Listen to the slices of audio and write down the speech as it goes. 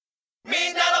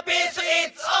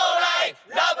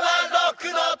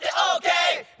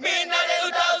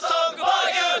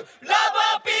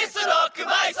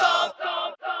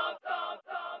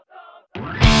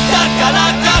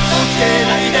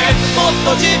もっ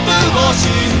と自分を信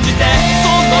じてそ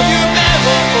の夢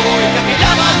を追いかけ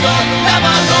ラバン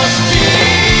ドシテ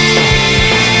ィ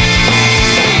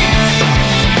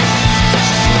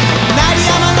鳴り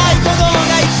やまない鼓動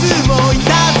がいつもいた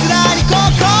ずらに心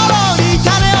に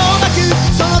種をまく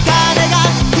その種が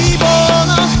希望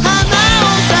の花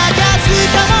を咲かす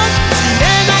かもしれ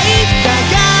ないだ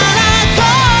からこ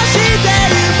うして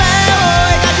夢を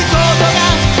描くことが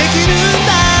できるん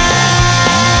だ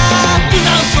無難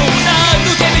そうな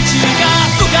抜け道が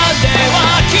浮かんで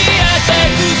は消えて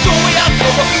くそうやって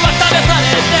僕は試され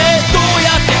てどう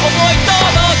やって思い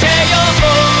届けよ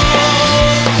う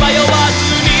迷わず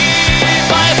に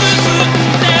前進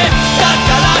んでだ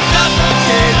からかっこつ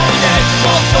けないで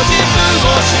もっと自分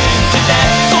を信じて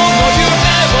その夢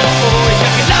を追いか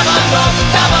けラバン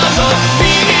ドピ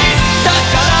ースだ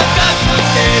からかっこ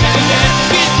つけないで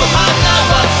きっと花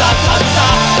は咲かずさ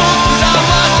僕ら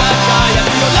は輝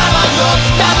くよラバン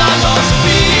ド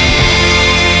ピース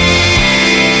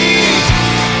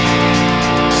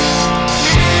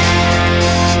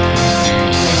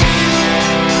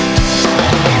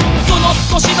その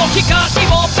少しの光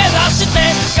を目指して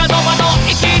束の間の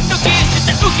息抜きし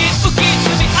てウキウキ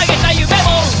積み上げた夢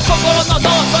を心のノ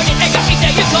ートに描い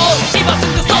てゆこう今す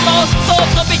ぐそう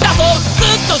飛び出そうず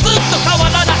っと変わ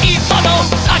らないもの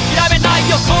諦めない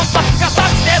よコンパスがサ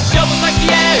クセス呼ぶ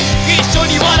先へ一緒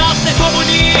に笑って共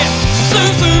に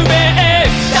進め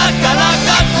だから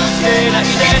かっこつけない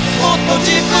でもっと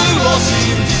自分を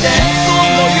信じてそ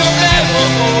の夢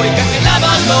を追いかけラ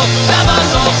バンド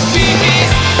ピー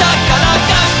スだから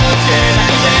かっこつけない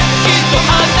できっと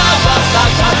花は咲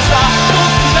かずさ僕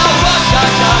らは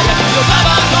輝くよラ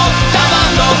バン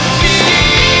ドピース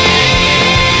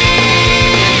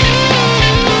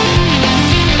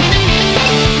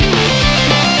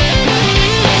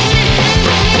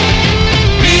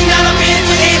みんなのピー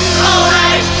ス It's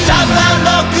alright ラブ&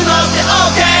ロックのって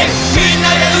OK みんな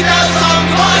で歌うソン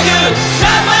グ for you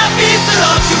ラブ&ピースロ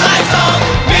ックマイソン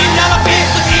みんなのピー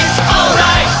ス It's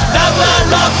alright ラブ&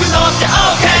ロックのって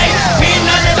OK みん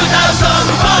なで歌うソン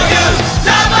グ for you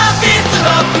ラブ&ピース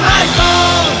ロックマイソ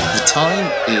ン The time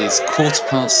is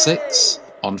 6:15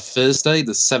 on Thursday,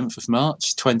 the 7th of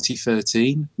March,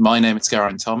 2013. My name is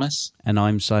Geraint Thomas. And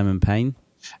I'm Simon Payne.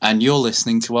 And you're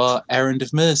listening to our Errand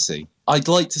of Mercy. I'd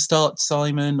like to start,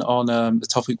 Simon, on the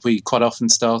topic we quite often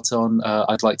start on.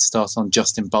 I'd like to start on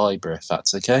Justin Bieber, if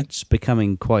that's okay. It's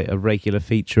becoming quite a regular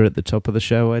feature at the top of the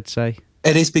show, I'd say.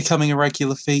 It is becoming a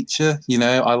regular feature. You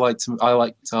know, I like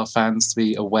our fans to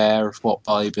be aware of what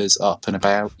Bieber's up and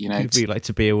about. You know, we like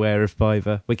to be aware of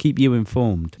Bieber. We keep you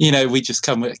informed. You know, we just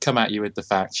come at you with the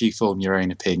facts. You form your own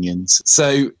opinions.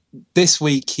 So this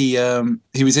week he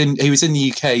was in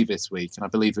the UK this week, and I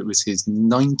believe it was his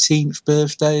 19th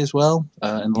birthday as well.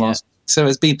 In the last. So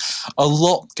there's been a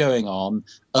lot going on.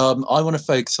 I want to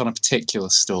focus on a particular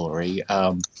story,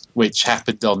 which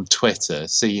happened on Twitter.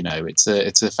 So, you know, it's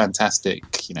a fantastic,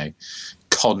 you know,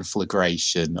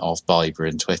 conflagration of Bieber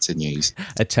and Twitter news.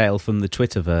 A tale from the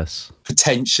Twitterverse.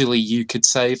 Potentially, you could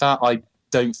say that. I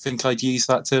don't think I'd use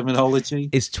that terminology.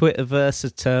 Is Twitterverse a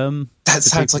term? That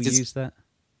sounds like use that.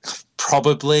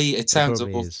 Probably. It sounds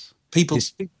probably like is. People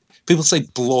say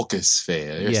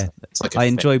blogosphere. Yeah, it's like I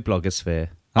enjoy blogosphere.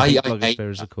 I think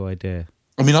blogosphere is a cool idea.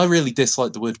 I mean, I really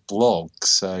dislike the word blog,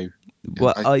 so...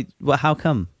 Well, how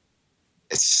come?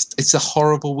 It's a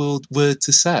horrible word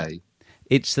to say.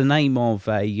 It's the name of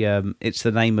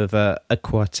a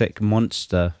aquatic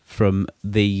monster from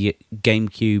the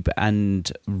GameCube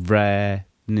and rare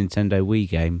Nintendo Wii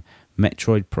game,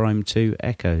 Metroid Prime 2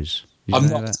 Echoes. I'm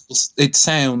not. It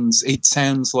sounds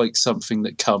like something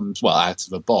that comes out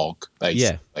of a bog.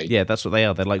 Basically. Yeah, that's what they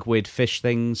are. They're like weird fish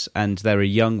things, and there are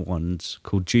young ones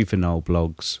called juvenile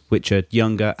blogs, which are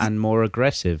younger and more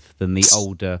aggressive than the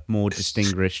older, more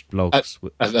distinguished blogs.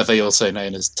 Are they also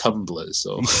known as tumblers?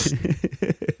 Or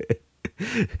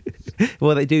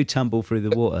well, they do tumble through the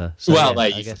water. So well,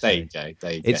 yeah, there you go.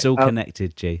 It's all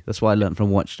connected, G. That's what I learned from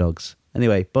Watch Dogs.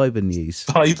 Anyway, Bieber news.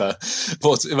 Bieber.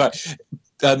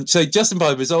 So Justin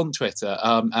Bieber was on Twitter,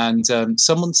 and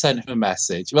someone sent him a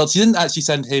message. Well, she didn't actually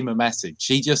send him a message.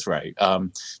 She just wrote.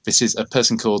 This is a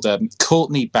person called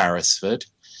Courtney Barrisford.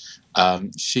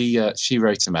 She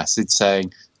wrote a message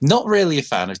saying, "Not really a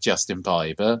fan of Justin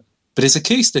Bieber, but his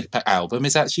acoustic album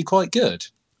is actually quite good."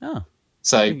 Oh.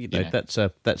 So you know, that's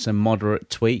a moderate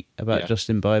tweet about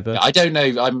Justin Bieber. I don't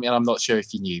know. I mean, I'm not sure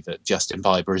if you knew that Justin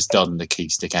Bieber has done an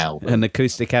acoustic album. An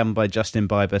acoustic album by Justin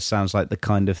Bieber sounds like the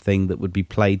kind of thing that would be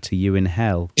played to you in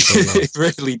hell. It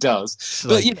really does.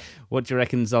 But what do you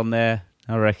reckon's on there?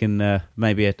 I reckon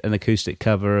maybe an acoustic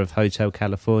cover of Hotel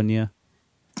California.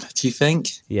 Do you think?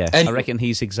 Yeah, I reckon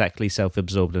he's exactly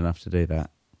self-absorbed enough to do that.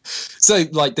 So,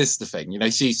 like, this is the thing,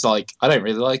 she's like, I don't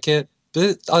really like it,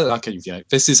 but I can,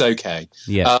 this is okay.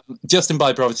 Yeah. Justin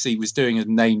Bieber obviously was doing a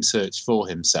name search for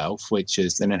himself, which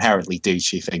is an inherently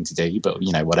douchey thing to do, but,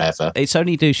 whatever. It's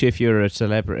only douchey if you're a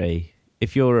celebrity.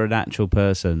 If you're an actual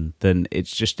person, then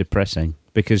it's just depressing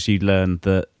because you learn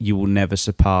that you will never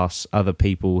surpass other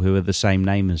people who are the same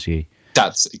name as you.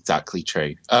 That's exactly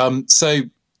true.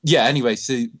 Anyway,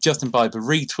 so Justin Bieber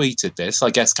retweeted this.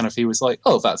 I guess kind of he was like,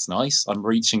 oh, that's nice. I'm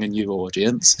reaching a new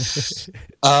audience.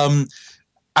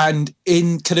 And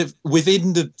in kind of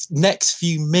within the next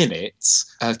few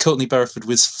minutes, Courtney Burford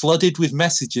was flooded with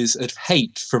messages of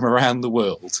hate from around the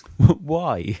world.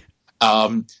 Why?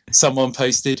 Someone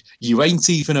posted, "You ain't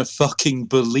even a fucking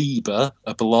believer,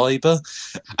 a belieber,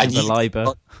 and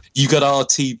you got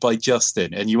RT by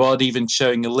Justin, and you aren't even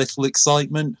showing a little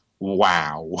excitement."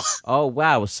 Wow. Oh,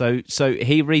 wow. So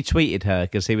he retweeted her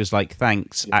because he was like,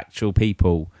 thanks, actual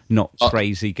people, not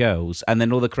crazy girls. And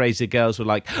then all the crazy girls were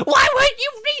like, why won't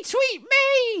you retweet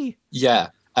me? Yeah.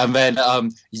 And then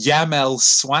Yamel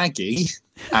Swaggy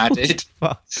added,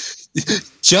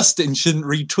 Justin shouldn't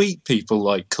retweet people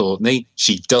like Courtney.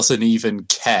 She doesn't even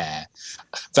care.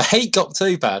 The hate got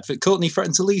so bad that Courtney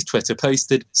threatened to leave Twitter,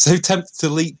 posted, so tempted to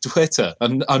leave Twitter.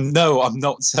 And no, I'm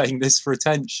not saying this for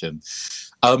attention.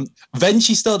 Then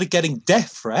she started getting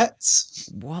death threats.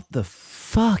 What the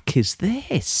fuck is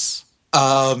this?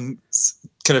 Kind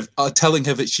of telling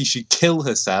her that she should kill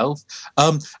herself.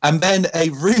 And then a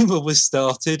rumour was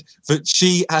started that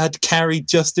she had carried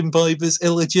Justin Bieber's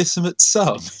illegitimate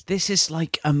son. This is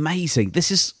like amazing.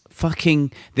 This is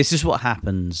what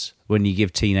happens when you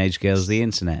give teenage girls the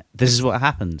internet. This is what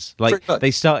happens. Like,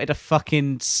 they started a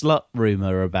fucking slut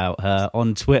rumor about her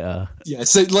on Twitter. Yeah,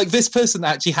 so like this person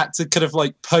actually had to kind of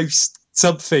like post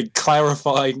something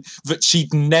clarifying that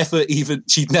she'd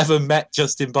never met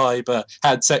Justin Bieber,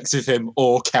 had sex with him,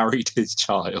 or carried his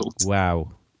child.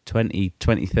 Wow.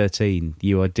 2013,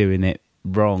 you are doing it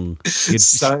wrong.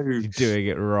 You're doing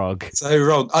it wrong. So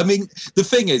wrong. I mean, the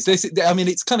thing is,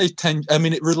 it's kind of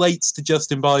it relates to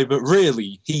Justin Bieber.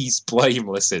 Really, he's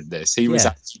blameless in this. He was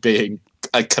actually being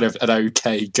a kind of an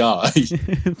okay guy.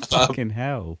 Fucking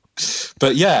hell.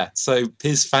 But yeah, so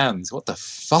his fans, what the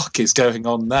fuck is going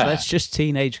on there? That's just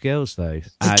teenage girls, though.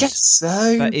 I guess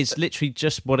so. That is literally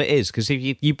just what it is. Because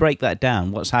if you break that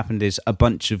down, what's happened is a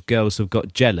bunch of girls have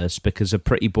got jealous because a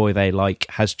pretty boy they like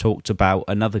has talked about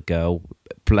another girl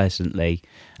pleasantly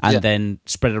and then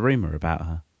spread a rumour about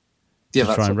her. Yeah,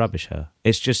 to try and rubbish her.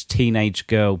 It's just teenage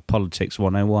girl politics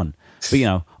 101.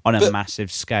 But, on a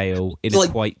massive scale in a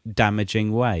quite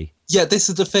damaging way. Yeah, this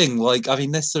is the thing. Like, I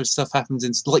mean, this sort of stuff happens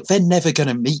in... Like, they're never going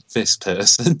to meet this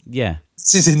person. Yeah.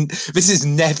 This is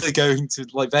never going to...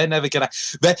 Like, they're never going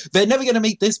to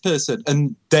meet this person,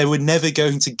 and they were never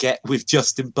going to get with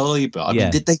Justin Bieber. I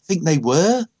mean, did they think they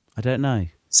were? I don't know.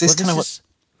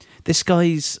 This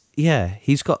guy's... Yeah,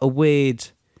 he's got a weird,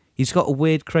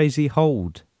 crazy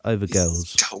hold over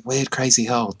girls. He's got a weird, crazy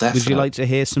hold, definitely. Would you like to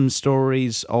hear some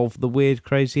stories of the weird,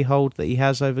 crazy hold that he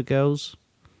has over girls?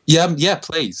 Yeah,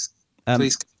 please.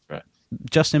 Please go for it.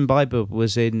 Justin Bieber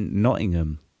was in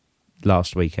Nottingham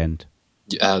last weekend.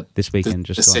 This weekend,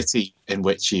 the city in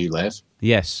which you live.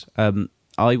 Yes.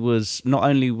 I was... Not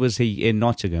only was he in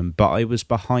Nottingham, but I was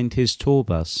behind his tour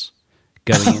bus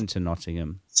going into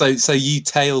Nottingham. So you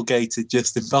tailgated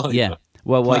Justin Bieber? Yeah.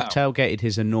 Well, I tailgated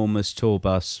his enormous tour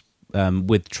bus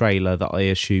with trailer that I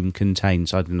assume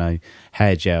contains, I don't know,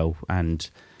 hair gel and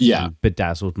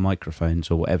bedazzled microphones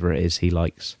or whatever it is he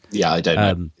likes. Yeah, I don't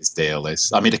know what his deal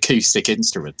is. I mean, acoustic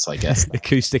instruments, I guess.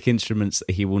 Acoustic instruments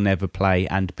that he will never play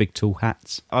and big tall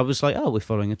hats. I was like, we're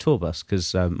following a tour bus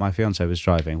because my fiancé was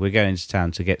driving. We're going to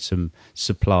town to get some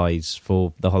supplies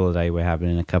for the holiday we're having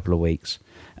in a couple of weeks.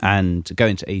 And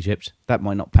going to Egypt, that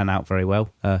might not pan out very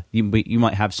well. You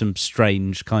might have some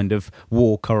strange kind of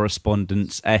war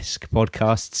correspondence-esque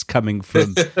podcasts coming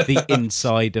from the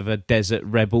inside of a desert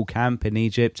rebel camp in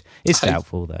Egypt. It's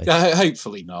doubtful, though.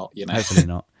 Hopefully not, Hopefully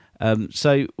not.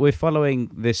 So we're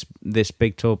following this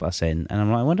big tour bus in, and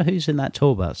I'm like, I wonder who's in that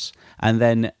tour bus. And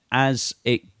then as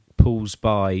it pulls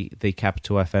by the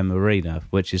Capital FM Arena,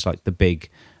 which is like a big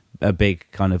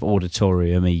kind of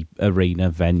auditorium-y arena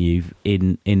venue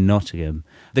in Nottingham,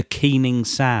 the keening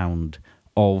sound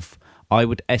of, I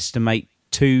would estimate,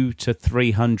 200 to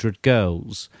 300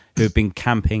 girls who have been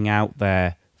camping out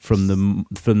there from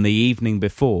the evening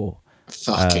before,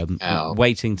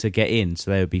 waiting to get in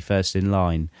so they would be first in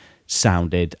line,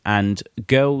 sounded, and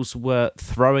girls were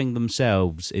throwing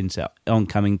themselves into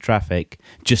oncoming traffic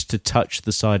just to touch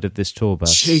the side of this tour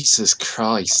bus. Jesus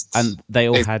Christ. And they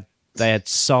all had They had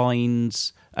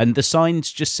signs, and the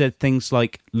signs just said things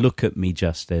like, "Look at me,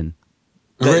 Justin."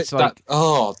 It's like,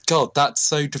 oh God, that's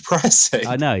so depressing.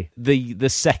 I know. The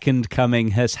second coming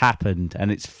has happened,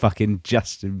 and it's fucking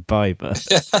Justin Bieber.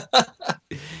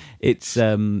 It's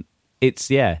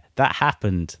that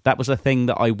happened. That was a thing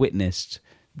that I witnessed.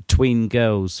 Tween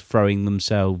girls throwing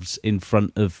themselves in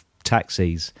front of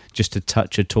taxis just to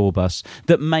touch a tour bus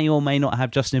that may or may not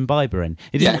have Justin Bieber in.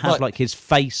 It didn't have like his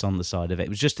face on the side of it. It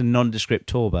was just a nondescript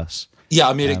tour bus. Yeah,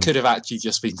 I mean, it could have actually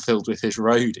just been filled with his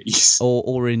roadies.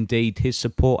 Or indeed his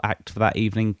support act for that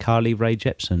evening, Carly Rae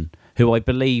Jepsen, who I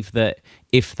believe that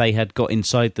if they had got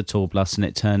inside the tour bus and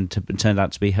it turned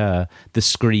out to be her, the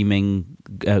screaming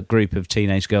group of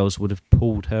teenage girls would have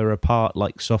pulled her apart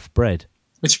like soft bread.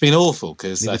 Which would have been awful,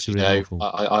 because, as you know,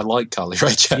 I like Carly Rae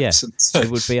Jepsen. Yeah, so.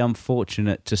 It would be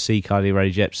unfortunate to see Carly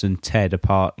Rae Jepsen teared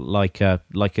apart like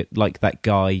that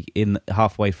guy in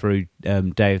halfway through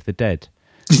Day of the Dead.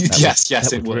 That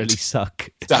would really suck.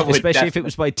 Especially if it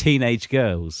was by teenage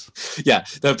girls. Yeah,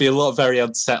 there'd be a lot of very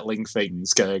unsettling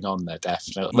things going on there,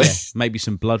 definitely. Yeah, maybe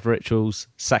some blood rituals,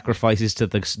 sacrifices to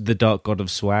the dark god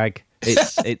of swag.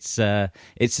 It's a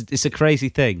crazy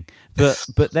thing.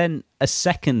 But then a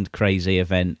second crazy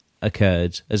event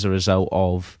occurred as a result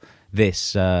of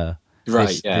this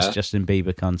this Justin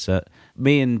Bieber concert.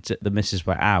 Me and the missus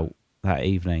were out that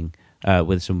evening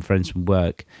with some friends from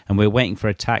work, and we were waiting for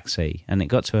a taxi, and it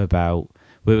got to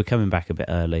we were coming back a bit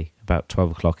early, about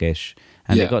 12 o'clock-ish,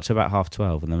 and it got to about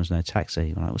 12:30, and there was no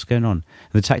taxi. I'm like, what's going on?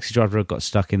 And the taxi driver had got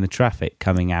stuck in the traffic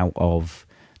coming out of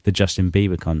the Justin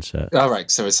Bieber concert. Oh, right.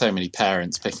 So there's so many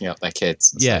parents picking up their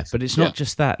kids. Yeah, but it's not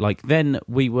just that. Like, then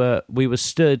we were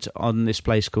stood on this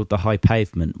place called the High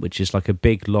Pavement, which is like a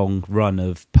big, long run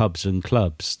of pubs and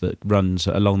clubs that runs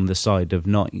along the side of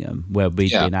Nottingham, where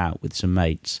we'd been out with some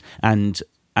mates. And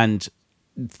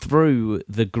through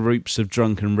the groups of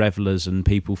drunken revellers and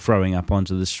people throwing up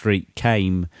onto the street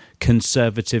came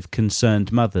conservative,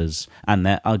 concerned mothers and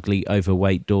their ugly,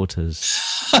 overweight daughters.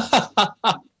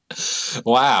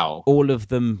 Wow. All of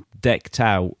them decked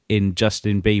out in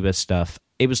Justin Bieber stuff.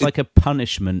 It was like a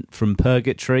punishment from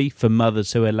purgatory for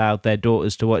mothers who allowed their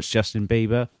daughters to watch Justin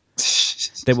Bieber.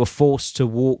 They were forced to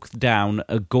walk down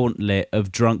a gauntlet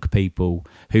of drunk people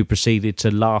who proceeded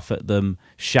to laugh at them,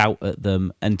 shout at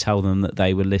them, and tell them that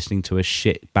they were listening to a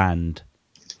shit band.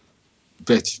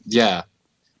 But yeah,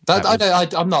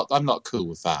 I'm not cool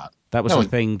with that. That was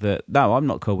thing that... No, I'm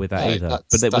not cool with that either.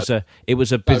 But it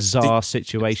was a bizarre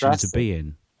situation to be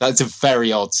in. That's a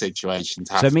very odd situation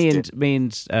to have. So me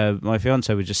and my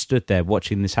fiance were just stood there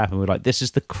watching this happen. We're like, this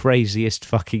is the craziest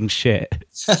fucking shit.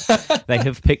 They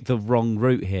have picked the wrong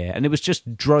route here. And it was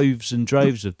just droves and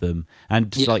droves of them.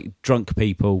 And like drunk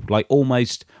people, like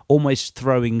almost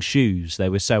throwing shoes. They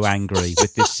were so angry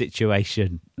with this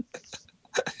situation.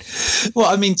 Well,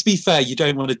 I mean, to be fair, you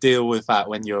don't want to deal with that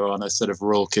when you're on a sort of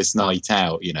raucous night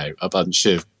out, you know, a bunch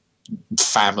of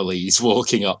families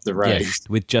walking up the road. Yeah,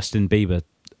 with Justin Bieber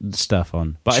stuff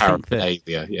on. But I think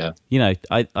that, you know,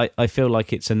 I feel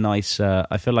like it's a nice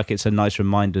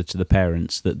reminder to the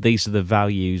parents that these are the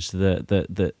values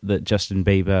that Justin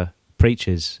Bieber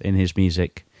preaches in his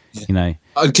music. You know,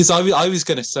 because I was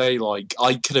going to say, like,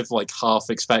 I could have like half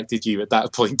expected you at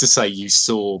that point to say you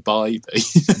saw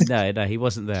Bieber. No, he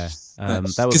wasn't there. That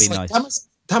would be nice.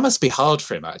 That must be hard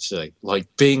for him, actually. Like,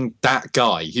 being that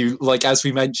guy who, like, as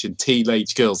we mentioned,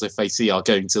 teenage girls, if they see, are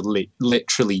going to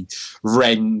literally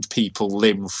rend people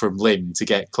limb from limb to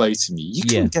get close to you. You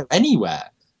can't go anywhere.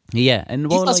 Yeah, and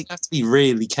he must have to be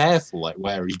really careful, like,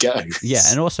 where he goes. Yeah,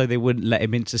 and also they wouldn't let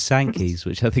him into Sankey's,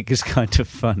 which I think is kind of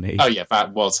funny. Oh yeah,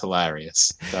 that was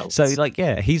hilarious. So, like,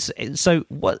 yeah,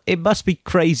 it must be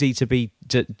crazy to be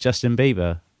Justin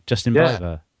Bieber,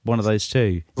 one of those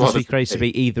two. It must be crazy to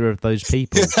be either of those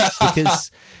people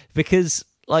because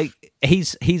like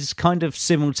he's kind of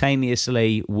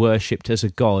simultaneously worshipped as a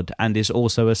god and is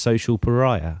also a social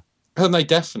pariah. Oh, no,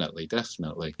 definitely.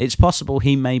 It's possible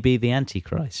he may be the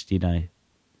Antichrist, you know.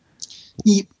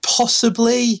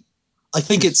 Possibly. I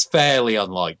think it's fairly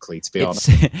unlikely, to be honest.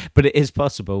 But it is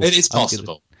possible. It is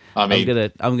possible. I'm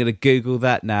gonna Google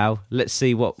that now. Let's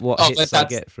see what hits I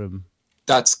get from.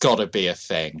 That's got to be a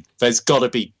thing. There's got to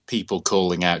be people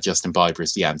calling out Justin Bieber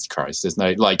as the Antichrist. There's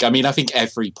no, like, I mean, I think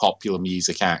every popular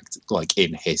music act, like,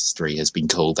 in history has been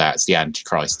called out as the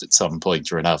Antichrist at some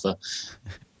point or another.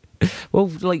 Well,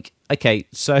 like, okay,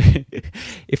 so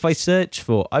if I search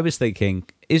for, I was thinking,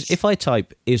 if I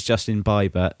type, is Justin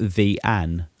Bieber the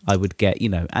An, I would get, you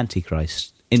know,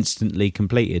 Antichrist instantly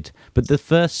completed. But the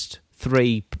first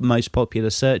three most popular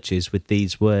searches with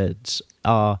these words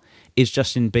are, is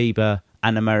Justin Bieber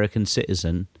an American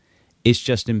citizen? is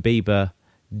Justin Bieber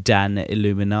Dan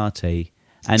Illuminati?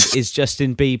 And is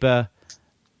Justin Bieber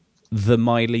the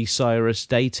Miley Cyrus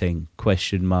dating? ?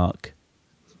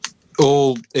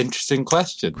 All interesting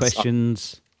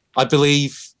questions. I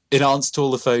believe, in answer to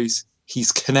all of those,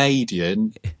 he's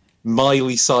Canadian,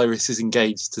 Miley Cyrus is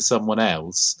engaged to someone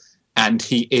else, and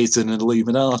he is an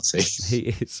Illuminati.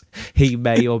 He is. He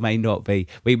may or may not be.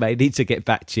 We may need to get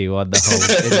back to you on the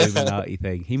whole Illuminati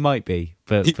thing. He might be,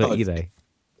 but you know,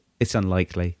 it's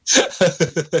unlikely.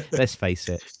 Let's face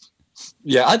it.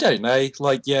 Yeah, I don't know.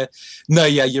 Like, yeah. No,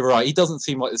 yeah, you're right. He doesn't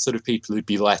seem like the sort of people who'd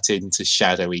be let into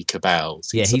shadowy cabals.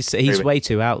 Yeah, he's way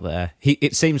too out there.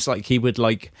 It seems like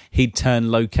he'd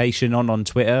turn location on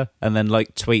Twitter and then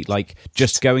like tweet like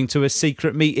just going to a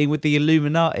secret meeting with the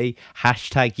Illuminati,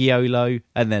 #YOLO,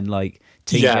 and then like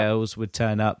teen girls would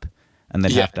turn up and then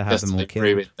have to have them all killed.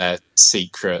 Ruin their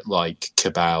secret like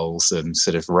cabals and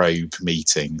sort of robe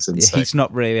meetings. And so he's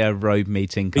not really a robe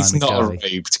meeting kind of guy. He's not a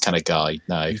robed kind of guy,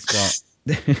 no. He's not.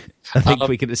 I think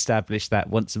we can establish that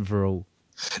once and for all.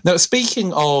 Now,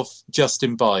 speaking of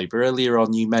Justin Bieber, earlier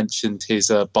on you mentioned his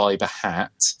Bieber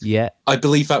hat. Yeah. I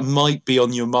believe that might be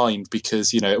on your mind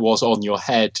because, you know, it was on your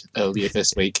head earlier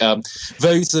this week.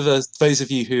 Those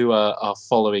of you who are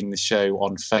following the show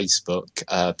on Facebook,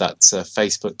 that's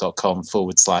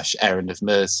facebook.com/Errand of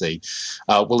Mercy,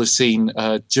 will have seen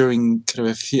during kind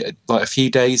of a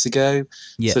few days ago,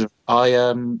 sort of,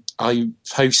 I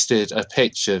posted a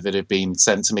picture that had been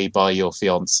sent to me by your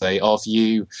fiance of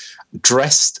you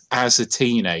dressed as a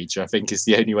teenager, I think is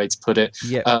the only way to put it,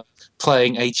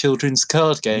 playing a children's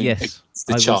card game against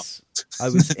the child. I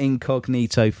was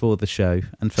incognito for the show,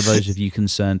 and for those of you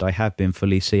concerned, I have been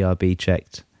fully CRB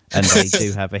checked, and I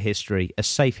do have a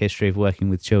safe history of working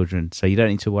with children, so you don't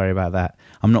need to worry about that.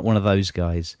 I'm not one of those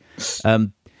guys. I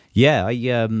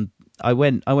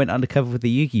went undercover with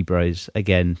the Yugi Bros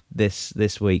again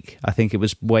this week. I think it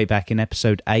was way back in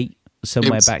episode 8,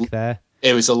 somewhere back there.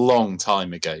 It was a long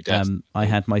time ago, definitely. I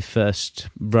had my first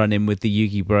run-in with the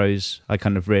Yugi Bros. I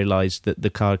kind of realised that the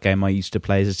card game I used to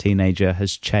play as a teenager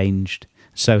has changed.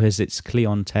 So has its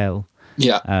clientele.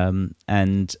 Yeah.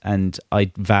 And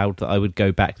I vowed that I would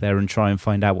go back there and try and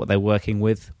find out what they're working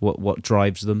with, what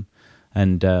drives them,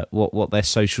 and what their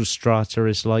social strata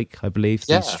is like. I believe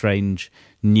these strange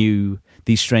new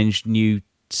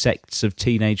sects of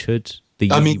teenagehood, the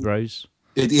Yugi Bros.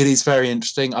 It is very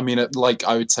interesting. I mean, like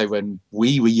I would say when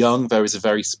we were young, there was a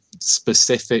very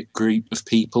specific group of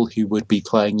people who would be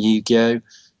playing Yu-Gi-Oh!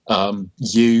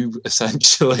 You,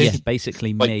 essentially. Yeah,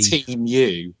 basically like me. Team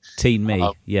You. Team me,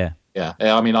 yeah. Yeah,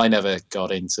 I mean, I never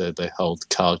got into the whole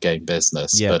card game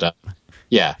business, but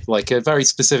like a very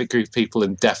specific group of people,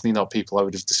 and definitely not people I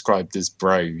would have described as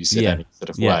bros in any sort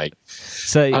of way.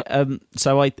 So, I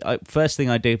first thing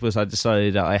I did was I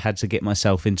decided that I had to get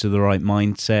myself into the right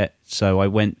mindset. So I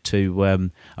went to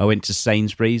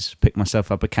Sainsbury's, picked myself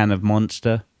up a can of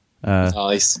Monster.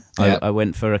 Nice. I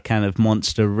went for a can of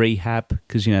Monster Rehab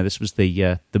because this was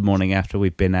the morning after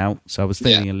we'd been out, so I was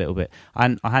feeling a little bit.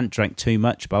 I hadn't drank too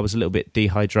much, but I was a little bit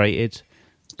dehydrated.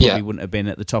 Probably wouldn't have been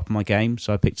at the top of my game,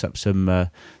 so I picked up some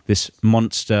this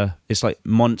Monster. It's like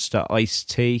Monster iced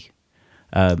tea.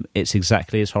 It's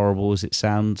exactly as horrible as it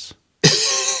sounds.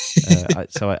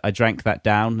 So I drank that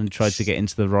down and tried to get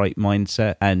into the right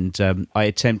mindset, and I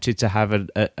attempted to have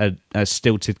a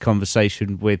stilted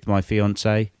conversation with my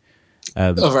fiance.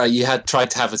 All right, you had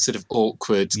tried to have a sort of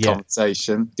awkward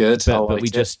conversation. Good, but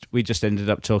we just ended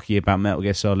up talking about Metal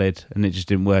Gear Solid, and it just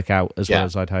didn't work out as well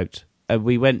as I'd hoped.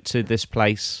 We went to this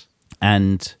place,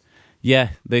 and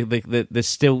there's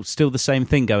still the same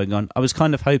thing going on. I was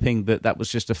kind of hoping that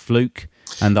was just a fluke,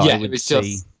 and that I would see.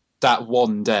 Just that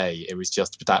one day, it was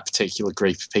just that particular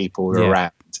group of people were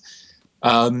around.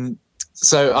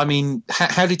 So, I mean,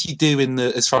 how did you do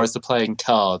as far as the playing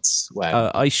cards went?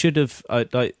 I should have.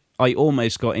 I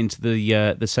almost got into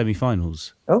the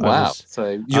semi-finals. Oh wow!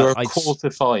 So you're a quarter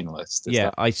finalist.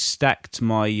 I stacked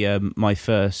my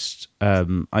first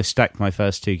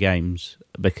 2 games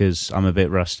because I'm a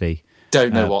bit rusty.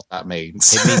 Don't know what that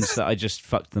means. It means that I just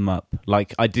fucked them up.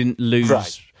 Like I didn't lose.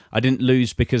 Right. I didn't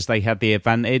lose because they had the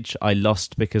advantage. I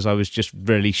lost because I was just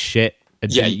really shit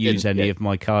and didn't use any of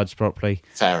my cards properly.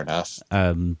 Fair enough.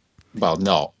 Well,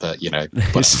 not, but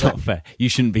it's not fair. You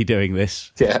shouldn't be doing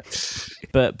this. Yeah.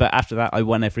 But after that, I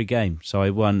won every game. So I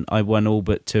won all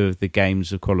but 2 of the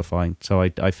games of qualifying. So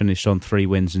I finished on 3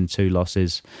 wins and 2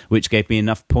 losses, which gave me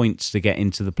enough points to get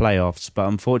into the playoffs. But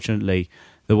unfortunately,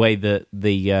 the way that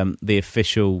the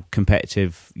official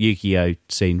competitive Yu-Gi-Oh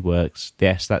scene works,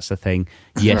 yes, that's the thing.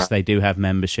 Yes, they do have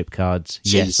membership cards.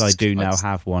 Jesus yes, I do Christ. Now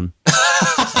have one.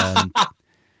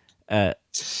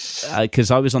 because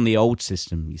I was on the old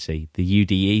system, you see, the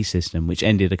UDE system, which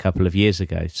ended a couple of years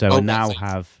ago. So I now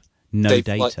have no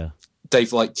data.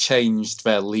 They've like changed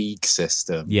their league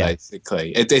system,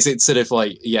 basically. Is it sort of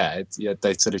like,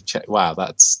 they sort of check. Wow,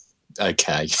 that's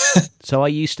okay. So I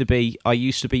used to be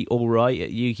all right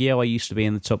at Yu-Gi-Oh. I used to be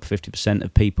in the top 50%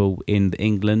 of people in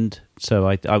England. So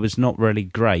I was not really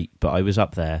great, but I was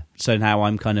up there. So now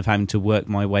I'm kind of having to work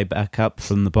my way back up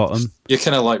from the bottom. You're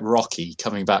kind of like Rocky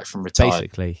coming back from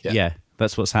retirement. Basically, yeah.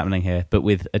 That's what's happening here, but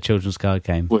with a children's card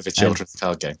game. With a children's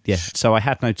card game. Yeah. So I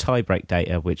had no tie-break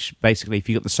data, which basically, if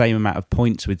you got the same amount of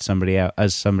points with somebody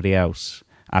else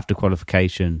after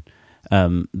qualification,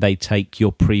 they take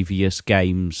your previous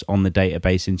games on the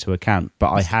database into account.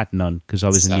 But I had none because I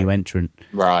was a new entrant.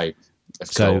 Right.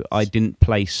 So I didn't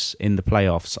place in the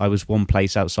playoffs. I was one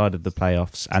place outside of the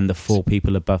playoffs, and the 4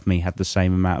 people above me had the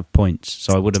same amount of points.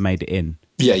 So I would have made it in.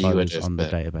 Yeah, you would have on the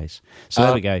database. So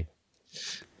there we go.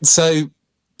 So,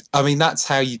 I mean, that's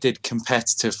how you did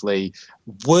competitively.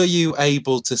 Were you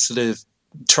able to sort of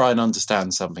try and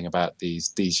understand something about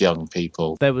these young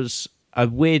people? There was a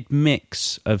weird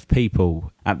mix of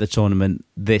people at the tournament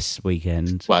this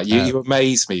weekend. Well, you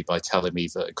amazed me by telling me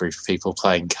that a group of people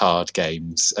playing card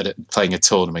games and playing a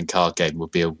tournament card game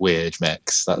would be a weird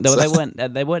mix. No,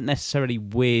 they weren't necessarily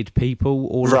weird people.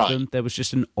 All of them. There was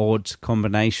just an odd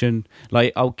combination.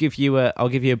 Like I'll give you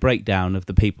a breakdown of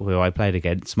the people who I played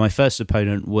against. My first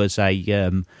opponent was a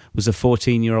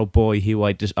 14-year-old boy who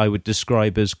I would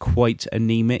describe as quite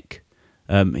anemic.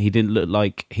 He didn't look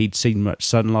like he'd seen much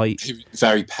sunlight.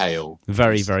 Very pale.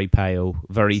 Very, very pale.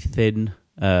 Very thin.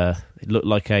 It looked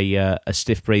like a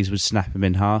stiff breeze would snap him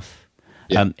in half.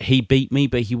 Yeah. He beat me,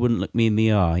 but he wouldn't look me in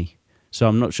the eye. So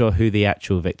I'm not sure who the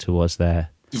actual victor was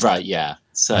there. Right, yeah.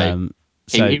 So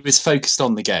he was focused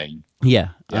on the game.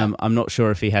 Yeah. I'm not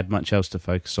sure if he had much else to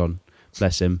focus on.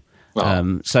 Bless him.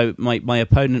 Well, so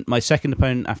my second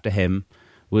opponent after him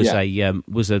was a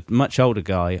much older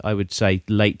guy, I would say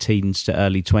late teens to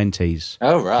early 20s.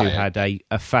 Oh, right. Who had a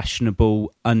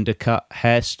fashionable undercut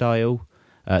hairstyle,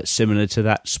 similar to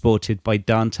that sported by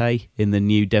Dante in the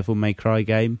new Devil May Cry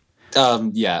game. So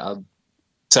he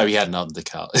had an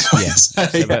undercut.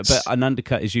 But an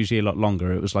undercut is usually a lot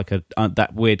longer. It was like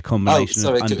that weird combination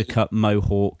of undercut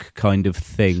mohawk kind of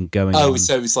thing going on. Oh,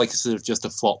 so it was like just a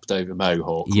flopped over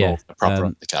mohawk, or a proper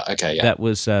undercut. Okay, yeah. That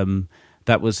was an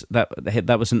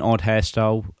odd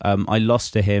hairstyle. I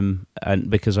lost to him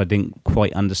because I didn't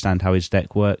quite understand how his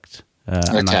deck worked,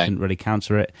 and I couldn't really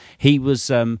counter it. He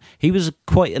was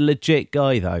quite a legit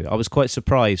guy, though. I was quite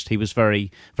surprised. He was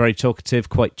very, very talkative,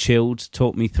 quite chilled.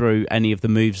 Taught me through any of the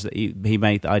moves that he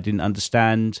made that I didn't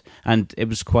understand, and it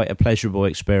was quite a pleasurable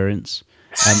experience.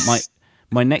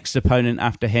 My next opponent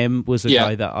after him was a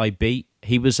guy that I beat.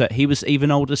 He was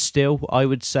even older still. I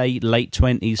would say late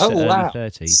 20s to early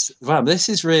 30s. Wow, this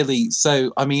is really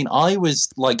so. I mean, I was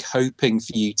like hoping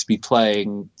for you to be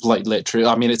playing like literally.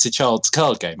 I mean, it's a child's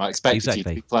card game. I expected you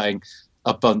to be playing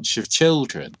a bunch of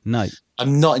children. No,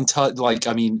 I'm not entirely like.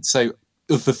 I mean, so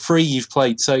of the 3 you've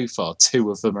played so far,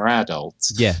 2 of them are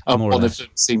adults. Yeah, more or one less. of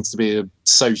them seems to be a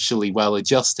socially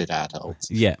well-adjusted adult.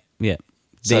 Yeah.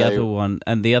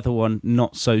 The other one,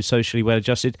 not so socially well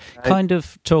adjusted, kind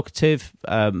of talkative,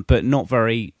 but not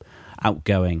very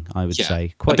outgoing. I would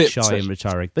say quite shy and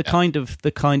retiring. The kind of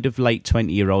late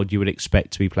 20-year-old you would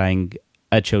expect to be playing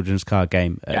a children's card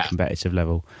game at a competitive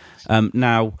level.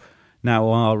 Now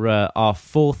our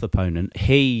fourth opponent,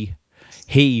 he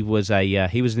was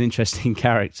an interesting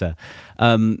character.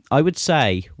 I would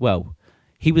say, well,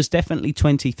 he was definitely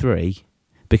 23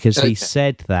 because he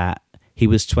said that. He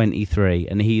was 23,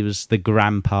 and he was the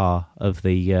grandpa of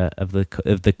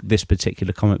this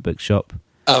particular comic book shop.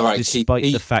 Oh, right. Despite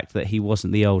the fact that he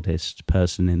wasn't the oldest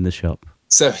person in the shop.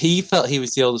 So he felt he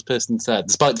was the oldest person there,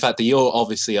 despite the fact that you're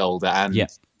obviously older, and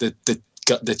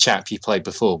the chap you played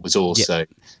before was also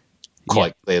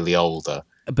quite clearly older.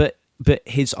 But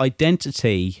his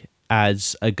identity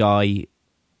as a guy,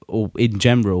 or in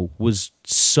general, was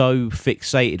so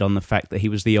fixated on the fact that he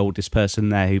was the oldest person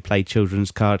there who played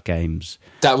children's card games.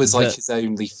 That was like his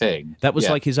only thing. That was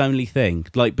like his only thing.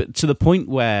 Like, but to the point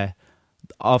where,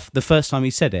 the first time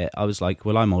he said it, I was like,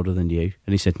 "Well, I'm older than you,"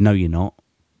 and he said, "No, you're not."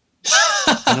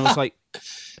 And I was like,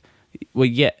 "Well,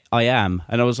 yeah, I am."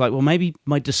 And I was like, "Well, maybe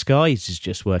my disguise is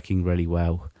just working really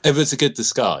well." It was a good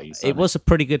disguise. It was a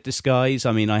pretty good disguise.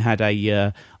 I mean, I had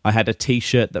a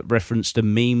T-shirt that referenced a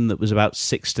meme that was about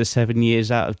 6 to 7 years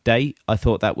out of date. I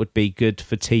thought that would be good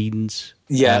for teens.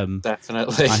 Yeah,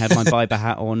 definitely. I had my Biber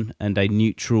hat on and a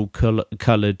neutral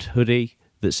coloured hoodie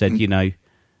that said,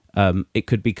 it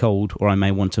could be cold or I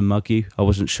may want to mug you. I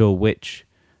wasn't sure which.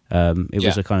 It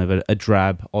was a kind of a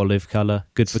drab olive colour,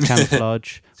 good for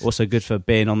camouflage, also good for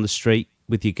being on the street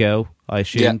with your girl, I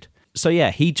assumed. So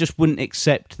yeah, he just wouldn't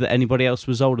accept that anybody else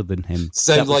was older than him.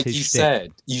 So That was like his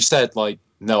you said like,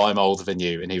 no, I'm older than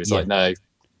you, and he was like, no.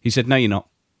 He said, no, you're not.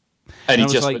 And he I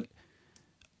was just like, went,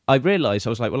 I realised, I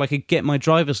was like, well, I could get my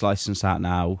driver's licence out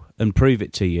now and prove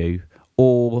it to you,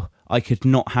 or I could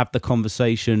not have the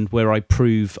conversation where I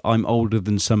prove I'm older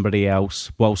than somebody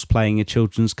else whilst playing a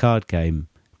children's card game.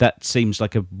 That seems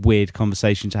like a weird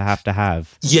conversation to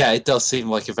have. yeah, it does seem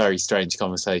like a very strange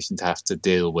conversation to have to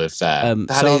deal with there.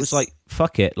 I was like,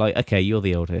 fuck it. Like, okay, you're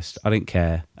the oldest. I don't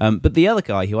care. But the other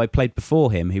guy who I played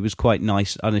before him, he was quite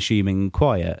nice, unassuming and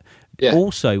quiet,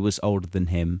 also was older than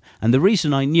him. And the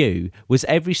reason I knew was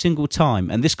every single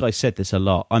time, and this guy said this a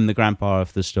lot, I'm the grandpa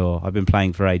of the store. I've been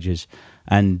playing for ages.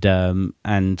 And I'm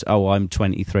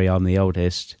 23, I'm the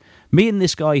oldest. Me and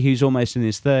this guy who's almost in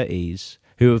his 30s,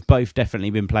 who have both definitely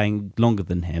been playing longer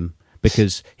than him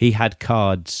because he had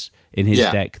cards in his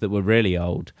deck that were really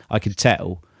old, I could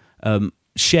tell,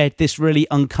 shared this really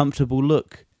uncomfortable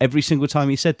look. Every single time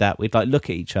he said that, we'd like look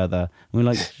at each other and we're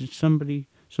like, somebody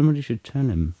should tell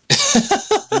him.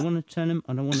 I want to tell him,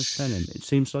 I don't want to tell him. It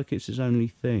seems like it's his only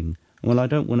thing. Well, I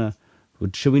don't want to.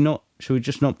 Should we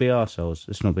just not be arseholes?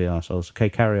 Let's not be arseholes. Okay,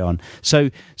 carry on. So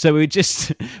we were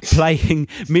just playing.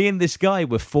 Me and this guy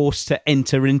were forced to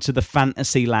enter into the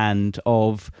fantasy land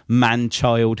of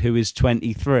man-child who is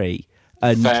 23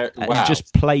 and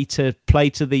just play to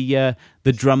the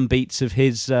drum beats of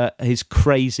his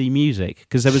crazy music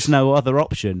because there was no other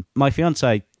option. My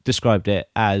fiance described it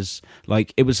as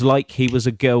like it was like he was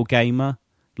a girl gamer.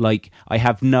 Like, I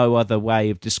have no other way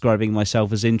of describing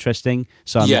myself as interesting,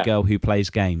 so I'm a girl who plays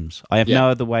games. I have no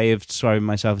other way of describing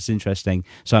myself as interesting,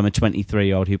 so I'm a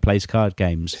 23-year-old who plays card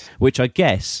games, which I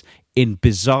guess, in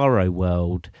Bizarro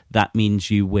world, that means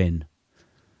you win.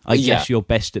 I guess you're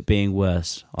best at being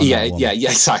worse. Yeah,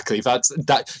 exactly.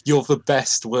 That you're the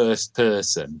best, worst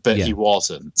person, but he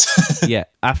wasn't. Yeah,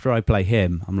 after I play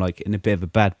him, I'm like in a bit of a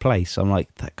bad place. I'm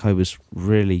like, that guy was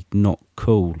really not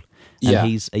cool. And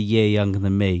he's a year younger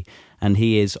than me. And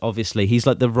he is obviously, he's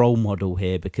like the role model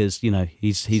here because, you know,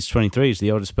 he's 23, he's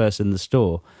the oldest person in the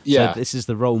store. Yeah. So this is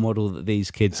the role model that these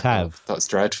kids have. That's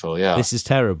dreadful, yeah. This is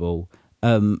terrible.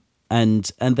 And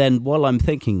then while I'm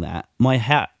thinking that, my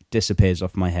hat disappears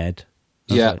off my head.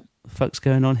 I was like, what the fuck's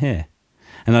going on here?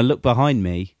 And I look behind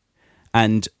me,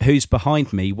 and who's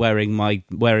behind me wearing my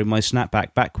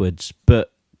snapback backwards,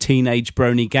 but teenage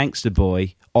brony gangster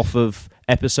boy off of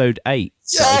episode 8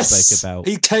 that I spoke about.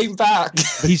 He came back.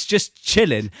 He's just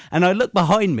chilling, and I look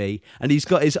behind me, and he's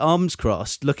got his arms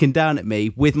crossed, looking down at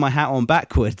me with my hat on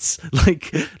backwards,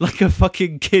 like a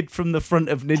fucking kid from the front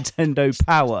of Nintendo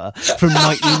Power from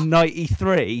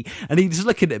 1993. And he's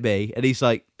looking at me, and he's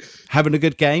like, "Having a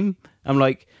good game?" I'm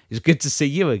like, "It's good to see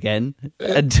you again."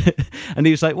 And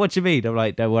he was like, "What do you mean?" I'm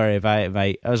like, "Don't worry about it,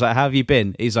 mate." I was like, "How have you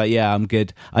been?" He's like, "Yeah, I'm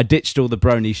good. I ditched all the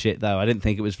brony shit, though. I didn't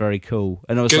think it was very cool."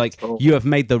 And I was like, "You have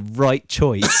made the right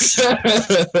choice."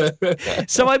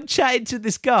 So I'm chatting to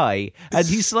this guy, and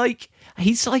he's like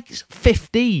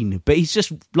 15, but he's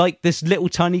just like this little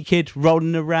tiny kid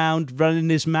rolling around, running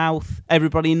his mouth.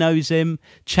 Everybody knows him,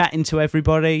 chatting to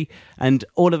everybody, and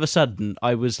all of a sudden,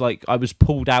 I was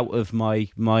pulled out of my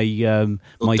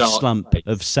slump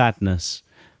of sadness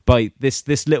by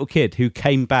this little kid who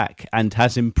came back and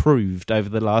has improved over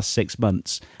the last 6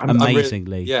 months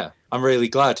amazingly. I'm really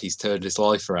glad he's turned his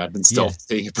life around and stopped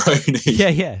being a brony.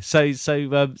 Yeah. So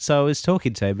I was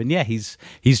talking to him, and he's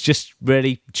just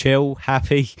really chill,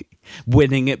 happy,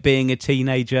 winning at being a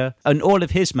teenager. And all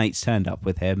of his mates turned up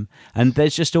with him, and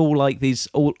there's just all of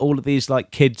these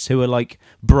like kids who are like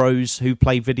bros who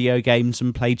play video games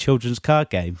and play children's card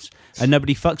games, and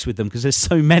nobody fucks with them because there's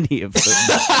so many of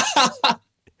them.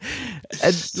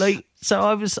 And like, so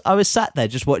I was sat there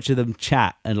just watching them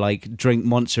chat and like drink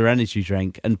Monster Energy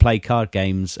drink and play card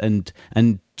games and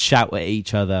shout at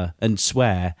each other and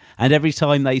swear. And every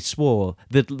time they swore,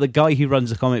 the guy who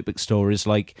runs a comic book store is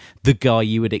like the guy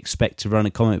you would expect to run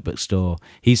a comic book store.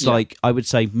 He's like, I would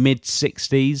say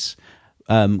mid-60s,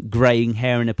 graying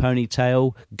hair in a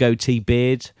ponytail, goatee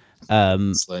beard.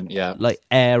 Excellent, yeah. Like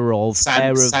air of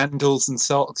sandals and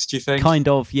socks, do you think? Kind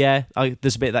of, yeah.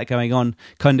 There's a bit of that going on.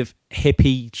 Kind of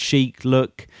hippie chic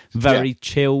look, very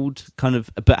chilled, kind of,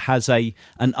 but has an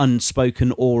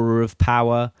unspoken aura of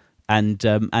power and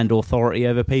authority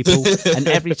over people. And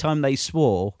every time they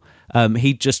swore,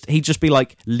 he'd just be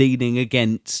like leaning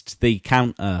against the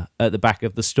counter at the back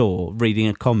of the store reading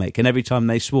a comic, and every time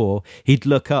they swore, he'd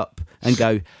look up and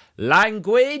go,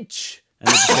 "Language!" and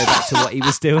then just go back to what he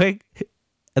was doing.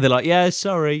 And they're like, yeah,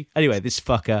 sorry. Anyway, this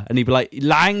fucker. And he'd be like,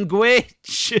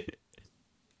 language.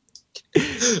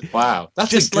 Wow,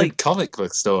 that's Just a good like- comic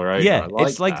book store. Owner. Yeah, I like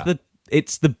it's like that.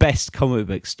 it's the best comic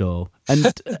book store.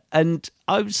 And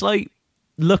I was like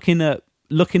looking at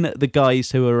the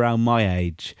guys who are around my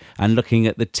age and looking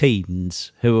at the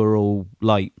teens who are all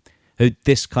like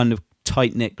this kind of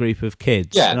tight knit group of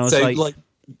kids. Yeah, and I was so like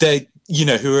they,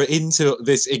 who are into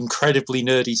this incredibly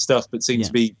nerdy stuff, but seem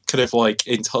to be kind of like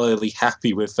entirely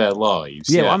happy with their lives.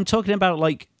 yeah, I'm talking about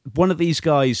like one of these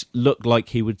guys looked like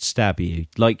he would stab you.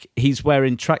 Like he's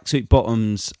wearing tracksuit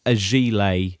bottoms, a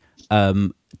gilet,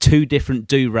 2 different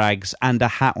do-rags and a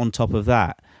hat on top of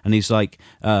that. And he's like,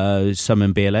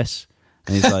 summon BLS.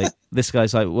 And he's like, this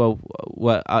guy's like, well,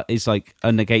 he's like,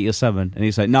 negate your summon. And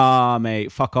he's like, nah,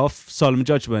 mate, fuck off, solemn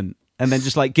judgment. And then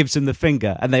just like gives him the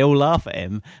finger, and they all laugh at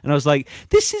him. And I was like,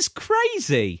 this is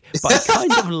crazy, but I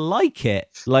kind of like it.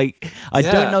 Like, I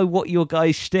don't know what your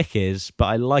guy's shtick is, but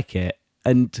I like it.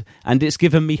 And it's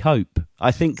given me hope.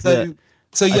 I think that.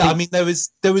 So yeah, I mean, there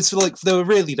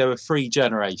were 3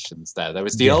 generations there. There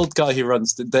was the old guy who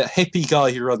runs the hippie guy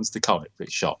who runs the comic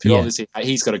book shop, who obviously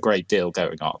he's got a great deal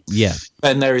going on. Yeah.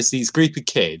 Then there is these group of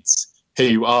kids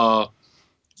who are,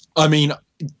 I mean,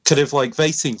 kind of like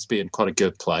they seem to be in quite a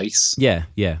good place. Yeah,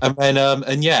 yeah. And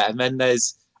then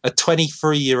there's a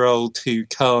 23-year-old who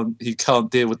can't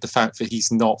deal with the fact that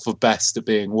he's not the best at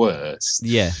being worst.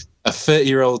 Yeah. A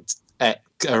 30-year-old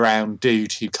around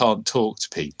dude who can't talk to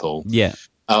people. Yeah.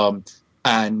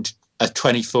 And a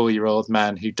 24-year-old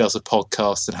man who does a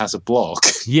podcast and has a blog.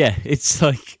 Yeah, it's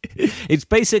like it's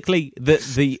basically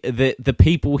the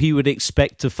people he would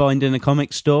expect to find in a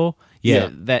comic store. Yeah.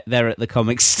 They're at the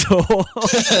comic store.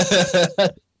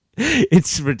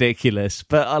 It's ridiculous,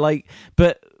 but I like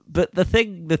But the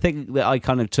thing that I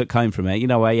kind of took home from it,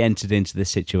 I entered into this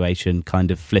situation kind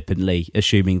of flippantly,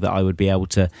 assuming that I would be able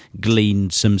to glean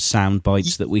some sound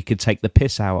bites that we could take the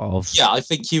piss out of. Yeah, I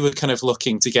think you were kind of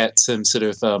looking to get some sort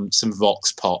of some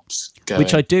vox pops going.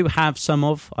 Which I do have some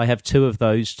of. I have 2 of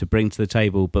those to bring to the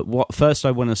table. But first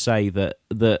I want to say that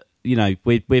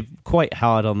we're quite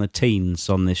hard on the teens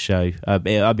on this show.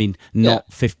 I mean,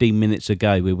 not 15 minutes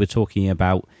ago we were talking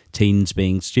about teens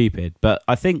being stupid, but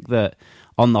I think that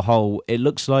on the whole, it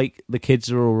looks like the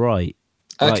kids are all right.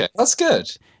 Okay, that's good.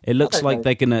 It looks like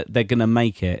they're gonna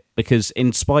make it, because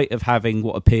in spite of having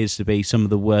what appears to be some of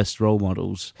the worst role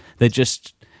models, they're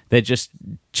just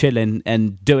chilling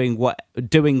and doing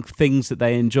things that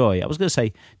they enjoy. I was going to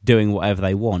say doing whatever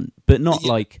they want, but not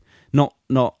like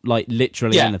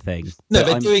literally anything. No,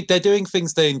 they're doing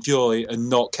things they enjoy and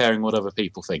not caring what other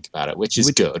people think about it, which is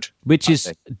good. Which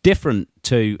is different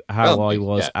to how I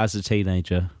was as a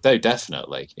teenager. No,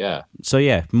 definitely, yeah. So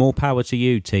yeah, more power to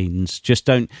you, teens. Just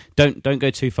don't go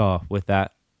too far with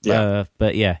that. Yeah.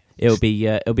 But yeah, it'll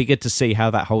be good to see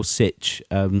how that whole sitch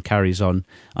carries on.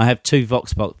 I have 2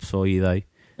 vox pops for you though.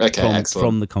 Okay, excellent.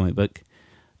 From the comic book.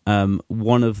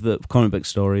 One of the comic book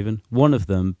store, even one of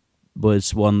them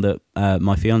was one that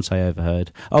my fiance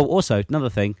overheard. Oh, also another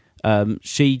thing,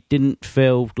 she didn't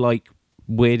feel like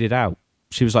weirded out.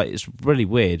 She was like, it's really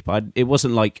weird, but it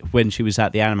wasn't like when she was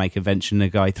at the anime convention, a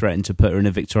guy threatened to put her in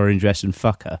a Victorian dress and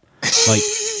fuck her. Like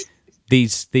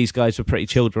these guys were pretty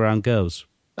chilled around girls.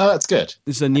 Oh, that's good.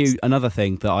 This is another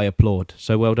thing that I applaud.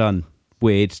 So well done,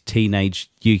 weird teenage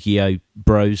Yu-Gi-Oh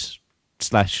bros /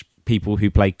 people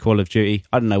who play Call of Duty.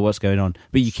 I don't know what's going on,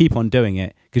 but you keep on doing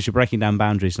it because you're breaking down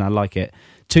boundaries, and I like it.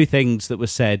 2 things that were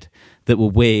said that were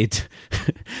weird.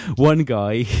 One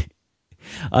guy,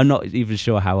 I'm not even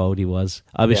sure how old he was.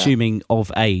 I'm assuming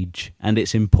of age, and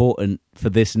it's important for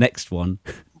this next one.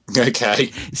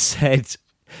 Okay. Said,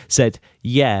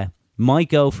 yeah, my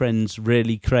girlfriend's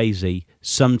really crazy.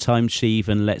 Sometimes she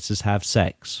even lets us have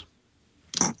sex.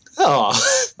 Oh,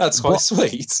 that's quite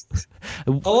sweet.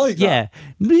 I like that.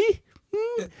 Yeah.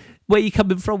 Where are you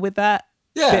coming from with that?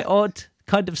 Yeah. Bit odd,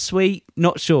 kind of sweet,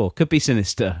 not sure. Could be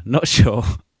sinister, not sure.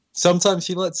 Sometimes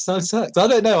she lets us have sex. I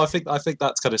don't know. I think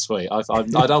that's kind of sweet.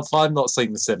 I'm not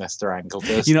seeing the sinister angle.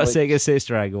 Personally. You're not seeing a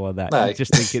sinister angle on that. No. I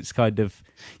just think it's kind of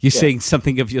you're seeing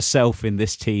something of yourself in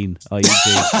this teen.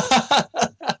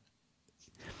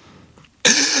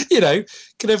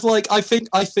 Kind of like I think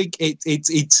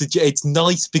it's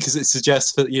nice because it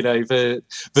suggests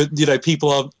that people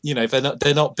are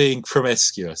they're not being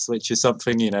promiscuous, which is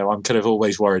something I'm kind of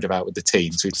always worried about with the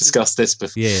teens. We've discussed this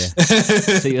before. Yeah.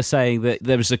 So you're saying that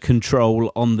there is a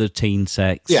control on the teen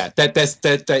sex? Yeah. There's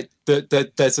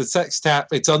a sex tap.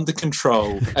 It's under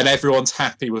control, and everyone's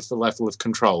happy with the level of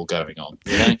control going on.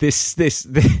 This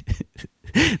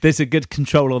There's a good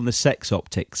control on the sex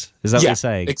optics. Is that what you're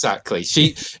saying? Exactly.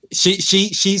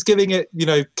 She's giving it,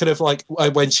 kind of like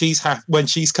when she's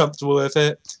comfortable with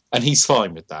it, and he's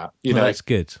fine with that. That's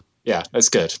good. Yeah, that's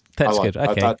good. That's good.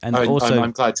 Okay,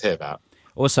 I'm glad to hear that.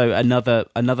 Also,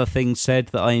 another thing said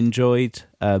that I enjoyed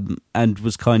and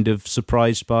was kind of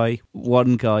surprised by.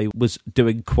 One guy was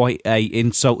doing quite a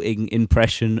insulting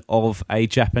impression of a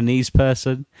Japanese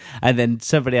person, and then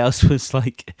somebody else was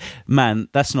like, "Man,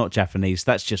 that's not Japanese.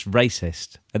 That's just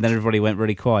racist." And then everybody went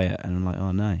really quiet, and I'm like,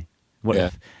 "Oh no,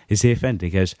 is he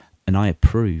offended?" He goes, "And I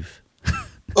approve."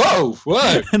 Oh,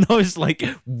 whoa! And I was like,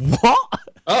 "What?"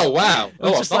 Oh wow!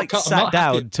 I just sat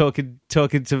down talking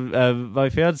to my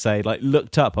fiance, like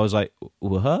looked up. I was like,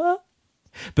 "What?"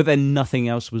 But then nothing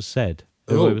else was said.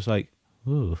 Everybody was like,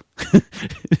 "Ooh."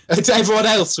 Everyone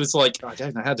else was like, "I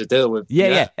don't know how to deal with."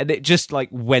 Yeah, and it just like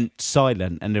went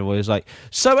silent, and everyone was like,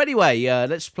 "So anyway,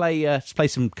 let's play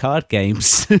some card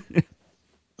games."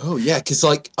 Oh yeah, because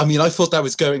I thought that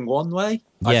was going one way.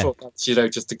 Yeah. I thought that's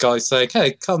just a guy saying,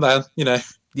 "Hey, calm down,"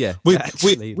 Yeah,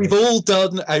 we've all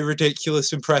done a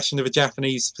ridiculous impression of a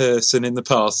Japanese person in the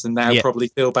past, and now probably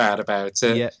feel bad about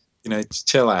it. Yeah.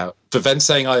 Chill out. But then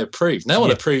saying I approve, no one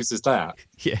approves of that.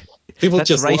 Yeah, That's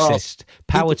just racist. Laugh.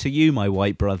 Power to you, my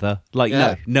white brother. Like,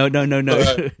 no.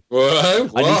 Whoa,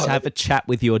 I need to have a chat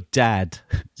with your dad.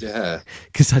 Yeah,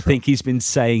 because I think he's been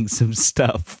saying some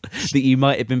stuff that you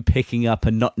might have been picking up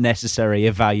and not necessarily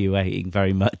evaluating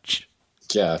very much.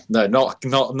 Yeah, no,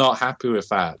 not happy with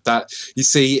that. That you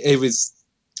see,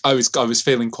 I was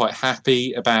feeling quite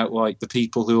happy about like the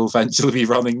people who will eventually be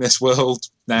running this world.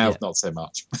 Now, not so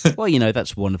much. Well,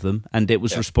 that's one of them, and it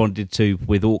was responded to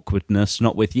with awkwardness,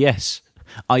 not with yes.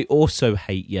 I also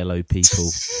hate yellow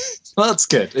people. Well, that's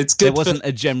good. It's good. There wasn't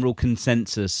a general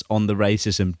consensus on the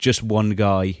racism. Just one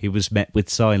guy who was met with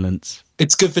silence.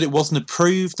 It's good that it wasn't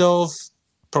approved of.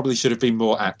 Probably should have been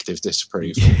more active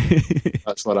disapproval.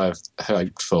 That's what I've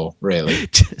hoped for, really.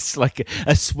 Just like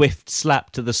a swift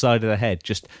slap to the side of the head.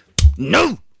 Just,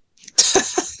 no!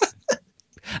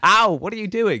 Ow, what are you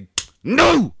doing?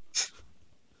 No!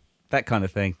 That kind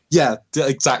of thing. Yeah,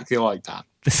 exactly like that.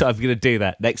 So I'm going to do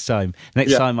that next time.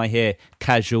 Next time I hear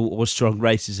casual or strong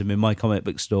racism in my comic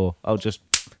book store, I'll just,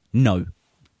 no.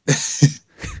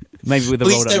 Maybe with a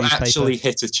rolled up newspaper. Please don't actually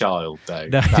hit a child, though.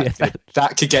 No,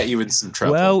 that could get you in some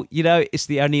trouble. Well, it's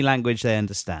the only language they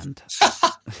understand.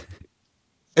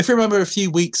 If you remember a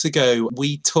few weeks ago,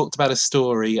 we talked about a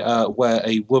story where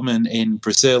a woman in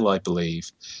Brazil, I believe,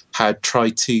 had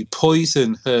tried to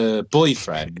poison her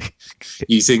boyfriend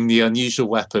using the unusual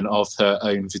weapon of her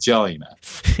own vagina.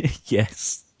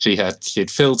 Yes. She had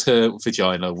filled her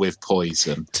vagina with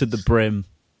poison. To the brim.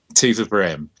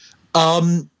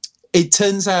 It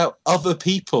turns out other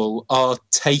people are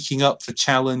taking up the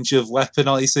challenge of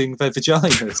weaponizing their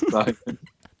vaginas.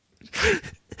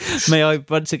 May I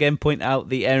once again point out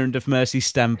the Errand of Mercy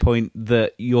standpoint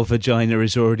that your vagina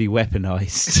is already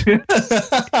weaponized.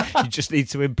 You just need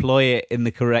to employ it in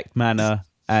the correct manner,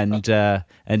 and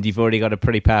you've already got a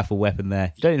pretty powerful weapon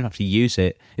there. You don't even have to use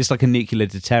it. It's like a nuclear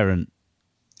deterrent.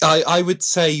 I would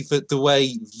say that the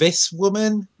way this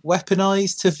woman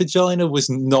weaponized her vagina was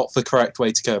not the correct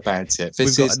way to go about it.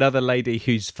 We've got another lady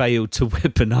who's failed to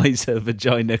weaponize her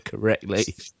vagina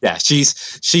correctly. Yeah,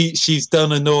 she's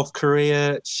done a North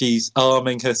Korea. She's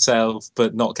arming herself,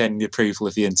 but not getting the approval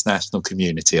of the international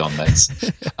community on this.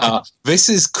 This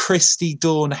is Christy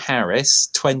Dawn Harris,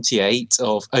 28,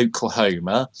 of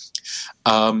Oklahoma.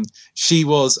 She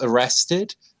was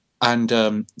arrested.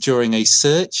 And during a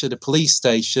search at a police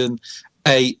station,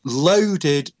 a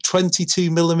loaded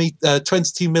 22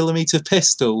 millimeter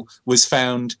pistol was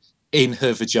found in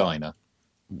her vagina.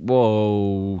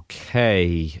 Whoa,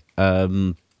 okay.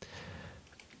 Wow.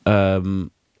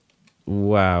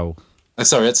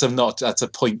 Sorry, that's a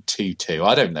 .22.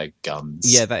 I don't know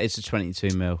guns. Yeah, that is a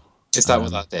 22 mil. Is that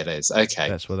what that is? Okay,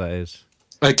 that's what that is.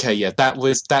 Okay, yeah, that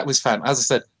was found. As I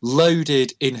said,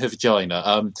 loaded in her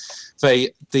vagina.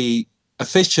 The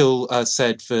official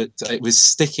said that it was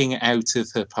sticking out of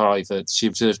her private. She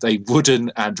observed a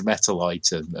wooden and metal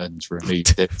item and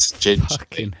removed it gingerly.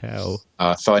 Fucking hell!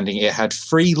 Finding it had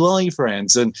 3 live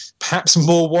rounds and, perhaps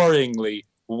more worryingly,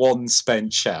 1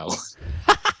 spent shell.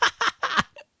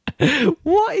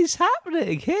 What is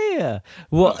happening here?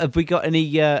 What have we got?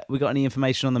 Any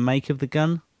information on the make of the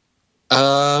gun?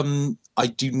 I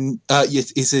do.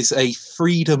 Yes, it is a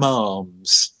Freedom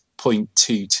Arms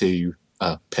 .22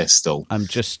 pistol. I'm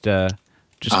just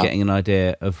getting an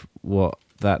idea of what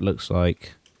that looks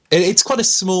like. It's quite a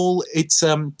small. It's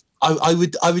I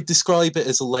would describe it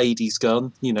as a lady's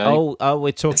gun. You know.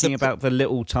 We're talking about the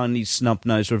little tiny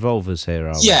snub-nosed revolvers here,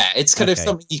 are we? Yeah, it's kind of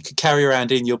something you could carry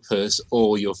around in your purse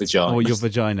or your vagina. Or your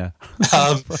vagina.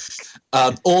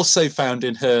 Also found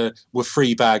in her were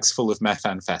 3 bags full of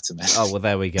methamphetamine. Oh, well,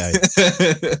 there we go.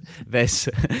 There's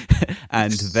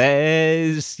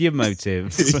your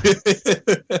motive.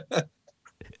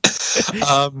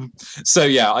 So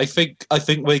yeah, I think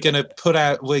we're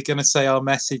gonna say our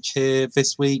message here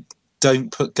this week.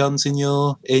 Don't put guns in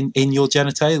your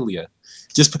genitalia.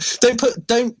 Just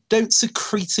don't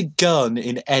secrete a gun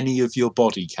in any of your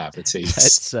body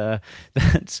cavities.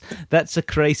 That's a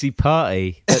crazy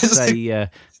party. That's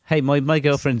hey, my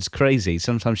girlfriend's crazy.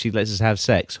 Sometimes she lets us have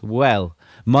sex. Well,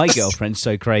 my girlfriend's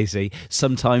so crazy,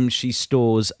 sometimes she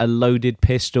stores a loaded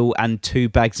pistol and 2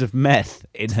 bags of meth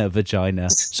in her vagina,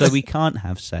 so we can't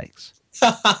have sex.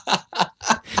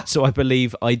 So I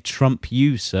believe I trump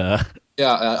you, sir.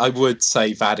 Yeah, I would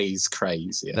say that is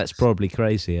crazy. That's probably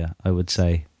crazier, I would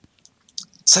say.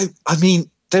 So, I mean,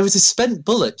 there was a spent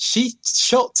bullet. She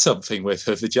shot something with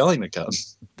her vagina gun.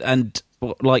 And,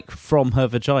 like, from her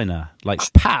vagina?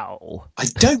 Like, pow! I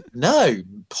don't know.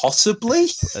 Possibly?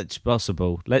 It's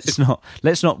possible. Let's not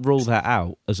rule that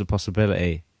out as a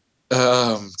possibility.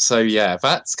 So, yeah,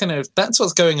 that's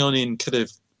what's going on in kind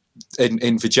of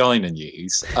in vagina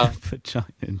news. Vagina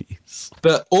news.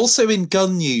 But also in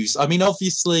gun news. I mean,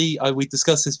 obviously, we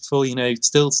discussed this before, you know,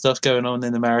 still stuff going on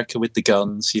in America with the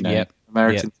guns, you know. Yep.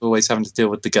 Americans always having to deal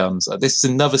with the guns. This is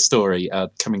another story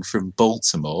coming from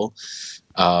Baltimore,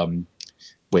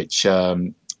 which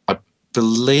I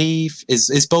believe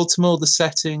is Baltimore the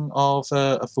setting of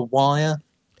The Wire?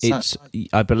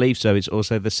 I believe so. It's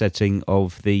also the setting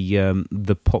of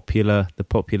the popular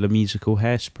musical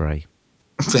Hairspray.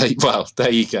 Well,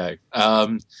 there you go.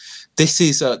 This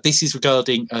is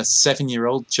regarding a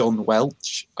 7-year-old John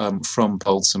Welch from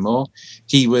Baltimore.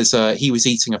 He was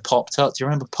eating a Pop-Tart. Do you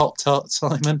remember Pop-Tarts,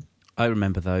 Simon? I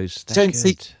remember those.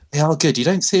 They are good. You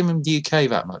don't see them in the UK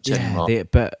that much anymore.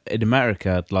 But in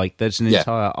America, like, there's an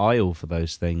entire aisle for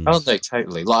those things. Oh no,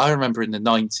 totally. Like, I remember in the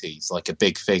 90s, like, a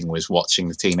big thing was watching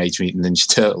the Teenage Mutant Ninja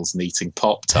Turtles and eating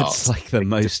Pop-Tarts. It's like the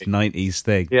most 90s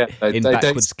thing. Yeah, in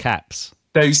backwards caps.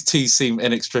 Those two seem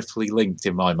inextricably linked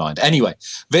in my mind. Anyway,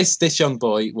 this young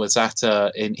boy was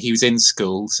he was in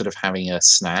school, sort of having a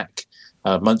snack,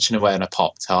 munching away on a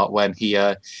Pop-Tart, when he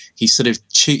said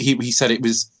it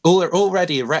was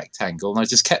already a rectangle, and I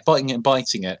just kept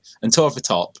biting it and tore off the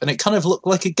top, and it kind of looked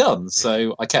like a gun,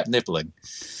 so I kept nibbling.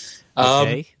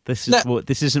 Okay, this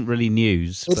isn't really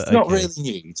news. It's not really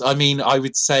news. I mean, I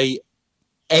would say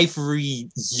every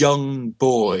young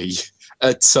boy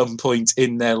at some point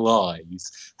in their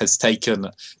lives has taken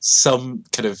some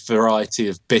kind of variety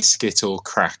of biscuit or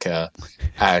cracker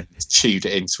and chewed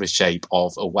it into the shape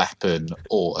of a weapon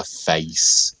or a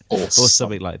face or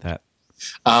something like that.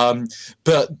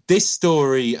 But this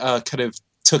story kind of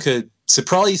took a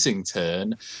surprising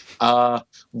turn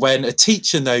when a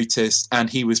teacher noticed,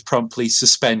 and he was promptly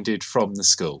suspended from the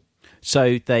school.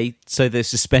 So they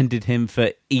suspended him for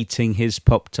eating his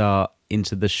Pop-Tart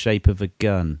into the shape of a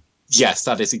gun. Yes,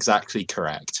 that is exactly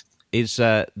correct. Is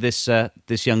this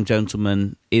young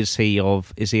gentleman, is he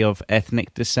of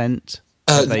ethnic descent?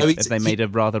 Have they made a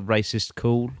rather racist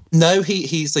call? No,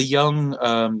 he's a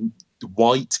young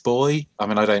white boy. I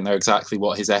mean, I don't know exactly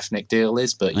what his ethnic deal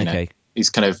is, but you know, he's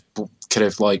kind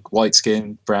of like white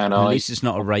skin, brown eyes. At least it's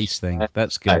not a race thing.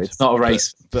 That's good. No, it's not a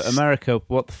race. But America,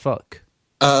 what the fuck?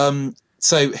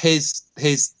 So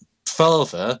his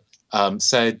father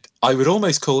said, I would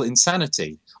almost call it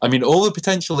insanity. I mean, all the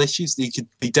potential issues that could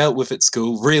be dealt with at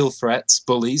school, real threats,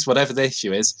 bullies, whatever the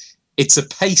issue is, it's a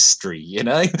pastry, you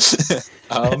know?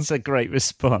 That's a great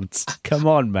response. Come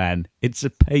on, man. It's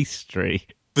a pastry.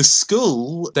 The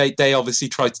school, they obviously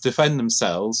tried to defend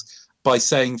themselves by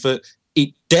saying that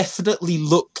it definitely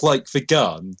looked like the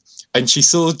gun, and she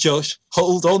saw Josh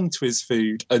hold on to his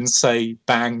food and say,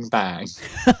 bang, bang.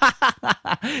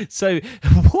 So,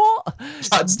 what?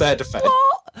 That's their defense. What?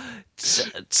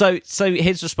 So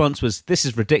his response was, this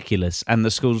is ridiculous. And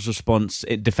the school's response,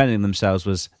 defending themselves,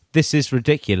 was, this is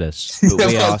ridiculous,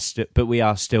 but we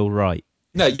are still right.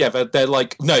 No, yeah, they're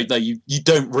like, no, you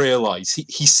don't realise.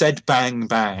 He said bang,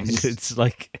 bang. It's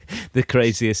like the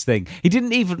craziest thing. He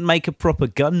didn't even make a proper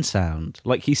gun sound.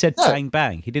 Like, he said bang,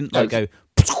 bang. He didn't go...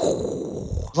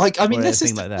 Like, I mean, this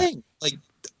is the thing. Like,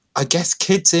 I guess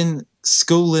kids in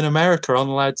school in America aren't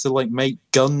allowed to, like, make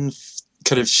gun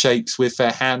kind of shapes with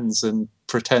their hands and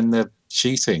pretend they're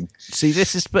shooting. See,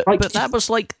 this is... But that was,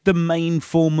 like, the main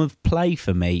form of play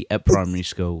for me at primary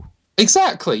school.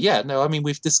 Exactly. Yeah. No, I mean,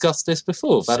 we've discussed this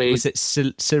before. That Was it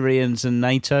Syrians and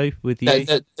NATO with you?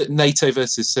 NATO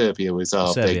versus Serbia was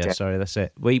our Serbia, big. sorry, that's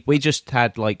it. We just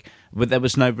had but there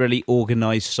was no really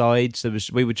organised sides.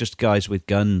 We were just guys with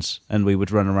guns, and we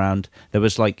would run around. There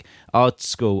was our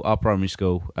primary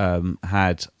school,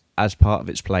 had as part of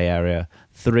its play area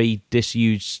 3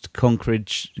 disused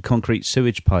concrete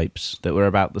sewage pipes that were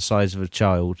about the size of a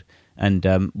child. And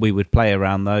we would play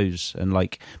around those and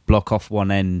block off one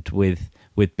end with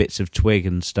bits of twig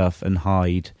and stuff and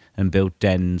hide and build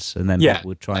dens, and then people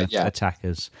would try and attack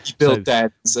us. You build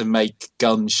dens and make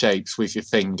gun shapes with your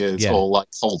fingers, or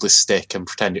hold a stick and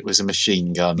pretend it was a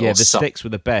machine gun. Yeah, the sticks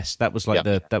were the best. That was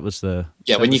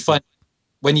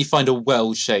when you find a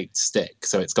well-shaped stick,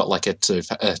 so it's got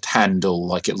a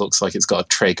handle, it looks like it's got a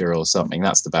trigger or something,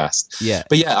 that's the best. Yeah.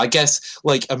 But yeah, I guess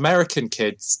American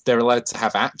kids, they're allowed to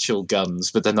have actual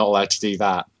guns, but they're not allowed to do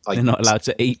that. They're not allowed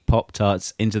to eat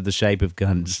Pop-Tarts into the shape of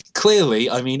guns. Clearly,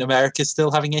 I mean, America's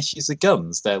still having issues with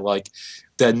guns. They're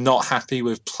not happy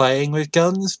with playing with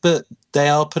guns, but they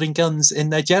are putting guns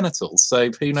in their genitals. So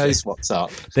who knows what's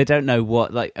up? They don't know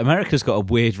what. America's got a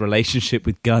weird relationship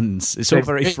with guns. It's all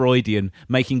very Freudian.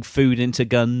 Making food into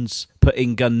guns,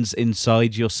 putting guns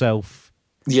inside yourself.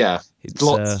 Yeah,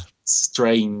 lots of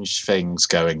strange things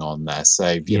going on there.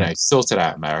 So you know, sort it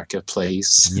out, America,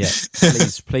 please. Yeah,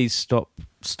 please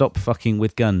stop fucking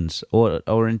with guns,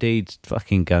 or indeed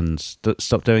fucking guns.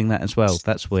 Stop doing that as well.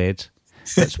 That's weird.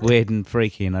 That's weird and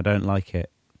freaky, and I don't like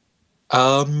it.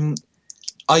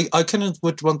 I kind of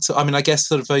would want to. I mean, I guess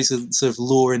those are sort of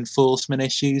law enforcement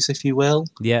issues, if you will.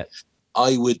 Yeah.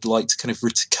 I would like to kind of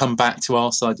come back to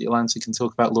our side of the Atlantic and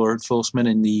talk about law enforcement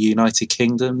in the United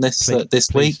Kingdom this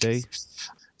week. Do.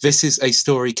 This is a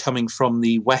story coming from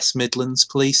the West Midlands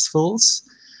Police Force.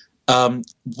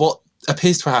 What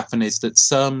appears to happen is that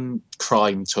some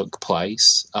crime took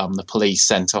place. The police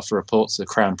sent off a report to the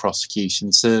Crown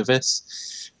Prosecution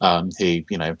Service, who,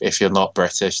 if you're not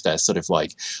British, they're sort of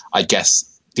I guess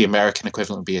the American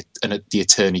equivalent would be the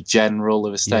Attorney General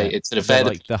of a state. Yeah. It's sort of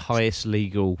they're the highest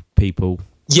legal people.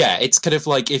 Yeah, it's kind of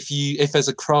if there's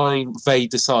a crime, they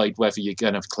decide whether you're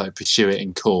going to pursue it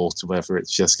in court or whether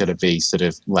it's just going to be sort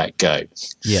of let go.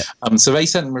 Yeah. So they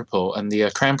sent a report, and the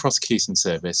Crown Prosecution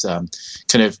Service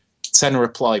kind of sent a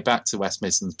reply back to West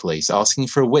Midlands Police asking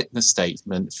for a witness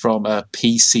statement from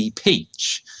PC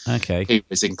Peach, who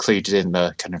was included in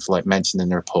the kind of mentioned in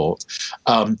the report.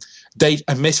 They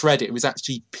misread it. It was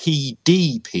actually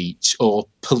PD Peach, or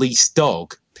Police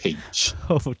Dog Peach.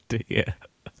 Oh dear.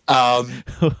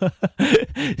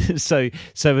 So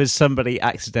has somebody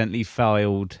accidentally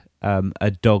filed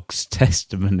a dog's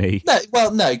testimony?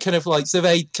 No, kind of so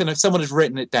they someone had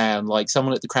written it down,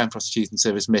 someone at the Crown Prosecution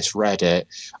Service misread it.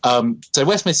 So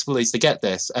West Midlands Police, they get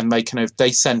this, and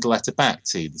they send a letter back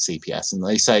to the CPS, and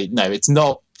they say, no, it's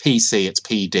not PC, it's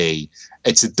PD.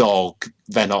 It's a dog.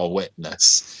 They're not a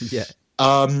witness. Yeah.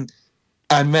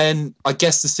 And then I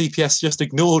guess the CPS just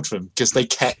ignored them because they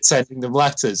kept sending them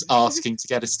letters asking to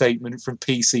get a statement from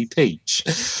PC Peach.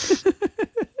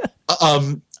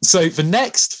 So the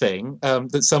next thing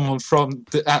that someone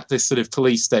at this sort of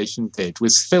police station did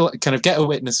was get a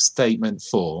witness statement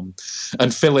form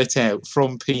and fill it out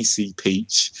from PC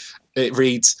Peach. It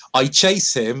reads, "I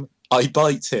chase him, I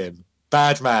bite him.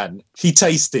 Bad man, he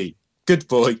tasty. Good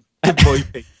boy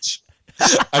Peach."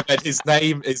 And then his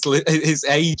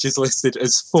age is listed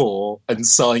as 4 and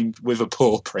signed with a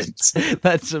paw print.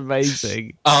 That's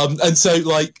amazing. And so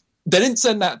they didn't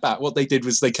send that back. What they did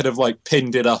was they kind of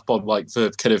pinned it up on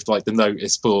the kind of the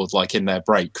notice board, in their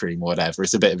break room or whatever.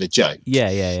 It's a bit of a joke.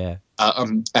 Yeah.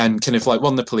 And kind of one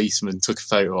of the policemen took a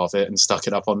photo of it and stuck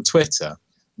it up on Twitter,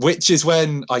 which is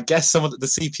when I guess someone at the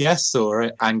CPS saw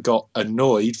it and got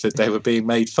annoyed that they were being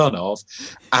made fun of,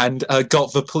 and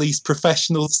got the Police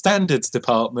Professional Standards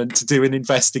Department to do an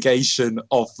investigation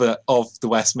of the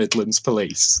West Midlands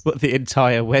Police. What, the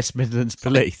entire West Midlands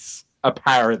Police?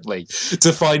 Apparently,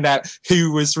 to find out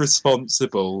who was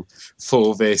responsible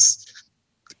for this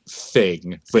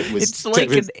thing.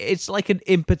 It's like an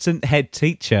impotent head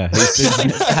teacher who's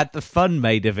had the fun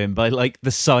made of him by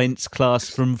the science class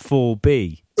from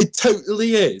 4B. It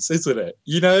totally is, isn't it?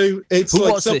 It's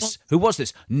Who was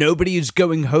this? Nobody is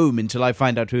going home until I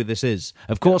find out who this is.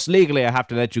 Of course, legally I have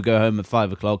to let you go home at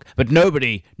 5 o'clock, but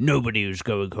nobody is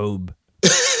going home.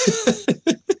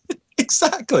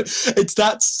 Exactly. It's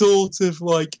that sort of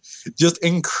just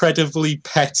incredibly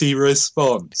petty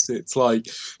response. It's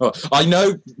I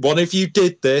know one of you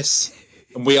did this.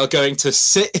 and we are going to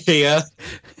sit here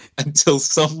until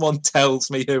someone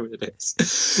tells me who it is.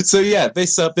 So yeah,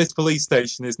 this police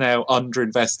station is now under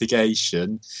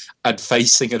investigation and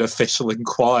facing an official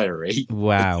inquiry.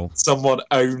 Wow. Someone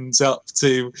owns up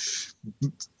to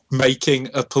making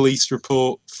a police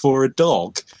report for a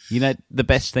dog. You know, the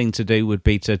best thing to do would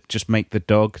be to just make the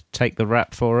dog take the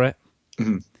rap for it.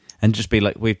 Mhm. And just be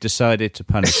like, we've decided to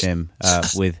punish him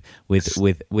with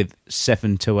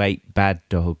 7 to 8 bad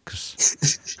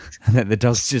dogs. And then the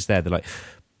dog's just there. They're like,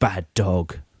 bad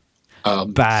dog.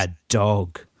 Bad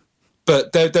dog.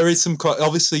 But there is some quite...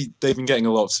 Obviously, they've been getting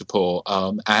a lot of support,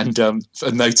 and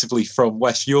notably from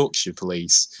West Yorkshire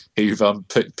Police, who've had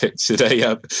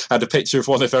a picture of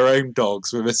one of their own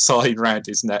dogs with a sign round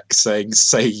his neck saying,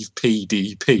 "Save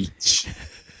PD Peach."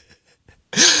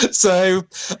 So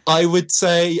I would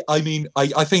say, I mean,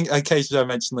 I think occasionally I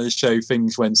mention on the show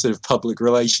things when sort of public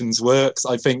relations works.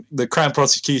 I think the Crown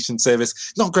Prosecution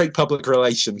Service, not great public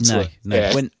relations. No, work. no.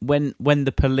 Yeah. When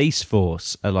the police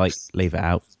force are like, leave it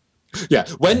out. Yeah,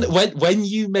 when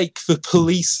you make the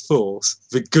police force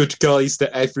the good guys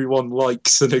that everyone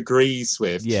likes and agrees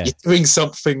with, Yeah. you're doing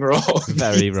something wrong.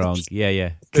 Very wrong.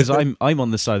 Yeah. Because I'm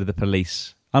on the side of the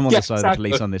police. I'm on the side of the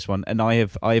police on this one, and I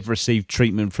have received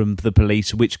treatment from the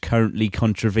police which currently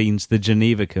contravenes the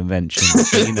Geneva Convention.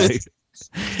 So, you know,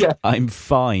 Yeah. I'm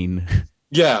fine.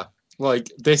 Yeah, like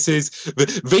this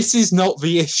is not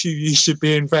the issue you should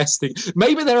be investigating.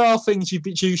 Maybe there are things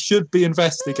you should be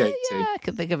investigating. Yeah, I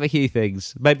can think of a few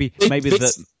things. Maybe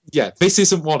this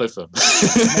isn't one of them.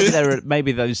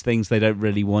 maybe those things they don't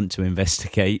really want to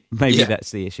investigate. Maybe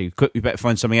that's the issue. Quick, we better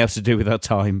find something else to do with our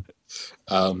time.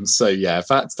 So yeah,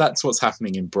 that's what's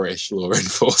happening in British law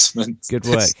enforcement.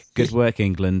 Good work,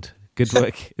 England. Good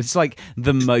work. It's like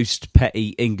the most petty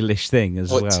English thing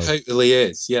as well. It totally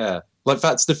is. Yeah, like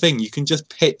that's the thing. You can just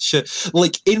picture,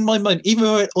 like in my mind, even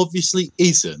though it obviously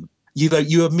isn't. You know,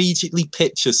 you immediately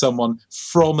picture someone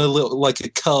from like a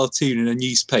cartoon in a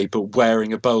newspaper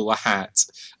wearing a bowler hat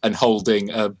and holding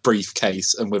a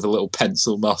briefcase and with a little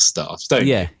pencil mustache, don't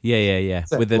you? Yeah.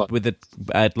 With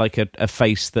a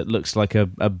face that looks like a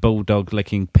bulldog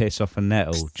licking piss off a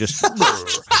nettle. Just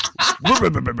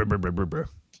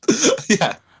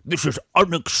Yeah. This is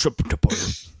unacceptable.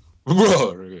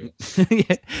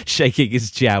 Shaking his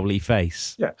jowly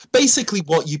face. Yeah, basically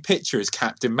what you picture is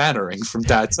Captain Mannering from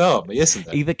Dad's Army, isn't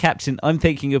it? Either Captain, I'm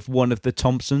thinking of one of the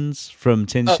Thompsons from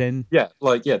Tintin.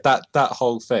 That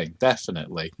whole thing,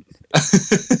 definitely.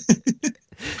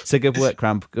 So good work,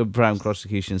 Crown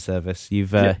Prosecution Service.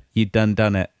 You've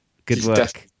done it. Good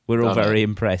work. We're all very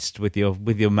impressed with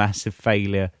your massive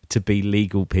failure to be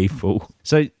legal people.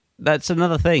 So that's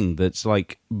another thing that's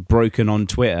like broken on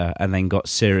Twitter and then got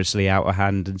seriously out of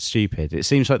hand and stupid. It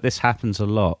seems like this happens a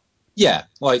lot. Yeah,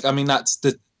 like I mean that's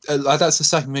the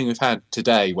second thing we've had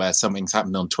today where something's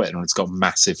happened on Twitter and it's got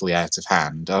massively out of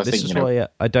hand. This is why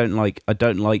I don't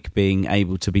like being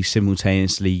able to be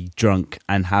simultaneously drunk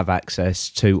and have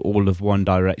access to all of One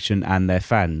Direction and their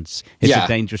fans. It's a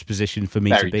dangerous position for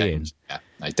me to be in. Yeah,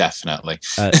 no, definitely.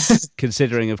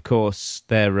 Considering, of course,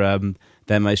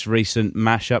 their most recent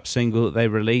mashup single that they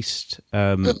released.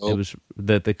 It was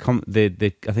the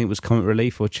I think it was Comic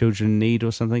Relief or Children in Need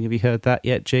or something. Have you heard that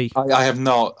yet, G? I have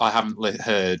not. I haven't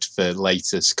heard the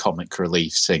latest Comic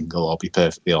Relief single. I'll be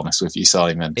perfectly honest with you,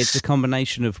 Simon. It's a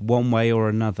combination of One Way or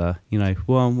Another. You know,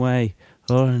 one way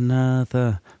or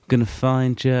another. I'm gonna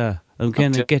find you. I'm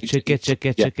gonna get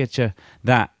you.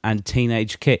 That and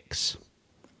Teenage Kicks.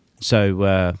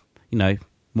 So you know,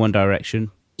 One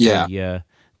Direction. Yeah.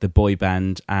 The boy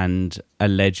band and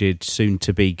alleged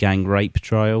soon-to-be gang rape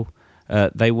trial.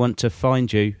 They want to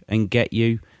find you and get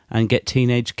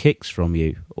teenage kicks from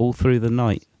you all through the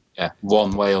night. Yeah,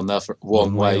 one way or another.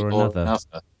 One way or another.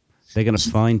 They're going to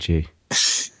find you.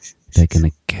 They're going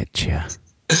to get you.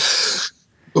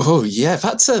 Oh, yeah,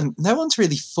 that's no one's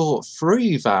really thought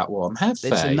through that one, have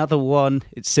they? It's another one.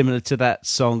 It's similar to that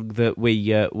song that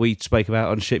we spoke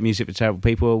about on Shit Music for Terrible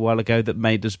People a while ago that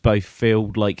made us both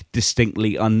feel like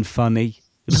distinctly unfunny.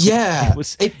 Yeah. It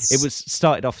was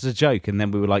started off as a joke and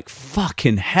then we were like,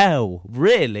 fucking hell,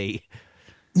 really?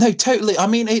 No, totally. I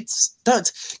mean,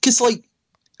 that's because, like,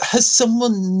 has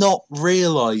someone not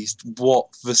realised what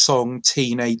the song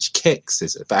Teenage Kicks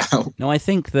is about? No, I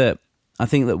think that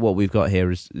what we've got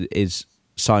here is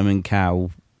Simon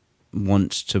Cowell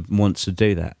wants to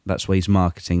do that. That's what he's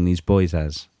marketing these boys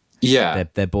as. Yeah.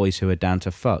 They're boys who are down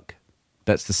to fuck.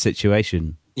 That's the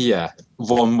situation. Yeah.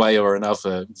 One way or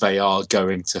another, they are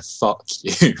going to fuck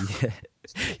you. Yeah.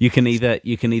 You can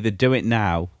either do it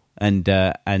now and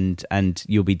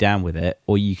you'll be down with it,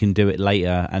 or you can do it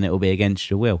later and it'll be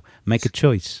against your will. Make a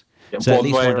choice. So at one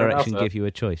least way One or Direction another. give you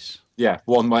a choice. Yeah,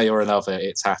 one way or another,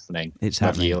 it's happening. It's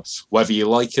happening. Whether you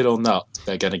like it or not,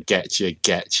 they're going to get you.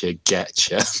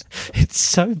 It's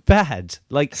so bad.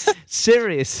 Like,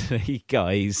 seriously,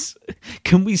 guys,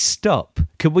 can we stop?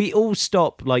 Can we all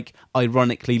stop, like,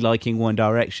 ironically liking One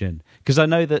Direction? Because I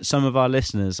know that some of our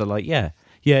listeners are like, yeah.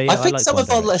 I think like some One of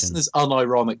our Direction. listeners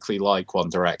unironically like One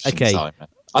Direction, Okay. Simon.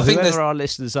 I think Whoever our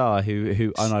listeners are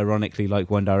who unironically like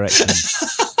One Direction,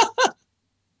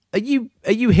 are you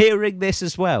hearing this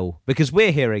as well? Because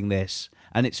we're hearing this,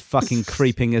 and it's fucking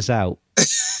creeping us out.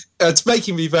 it's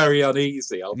making me very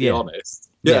uneasy, I'll be honest.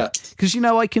 Yeah. Because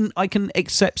I can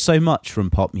accept so much from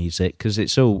pop music because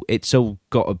it's all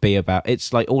got to be about.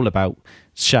 It's like all about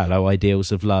shallow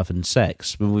ideals of love and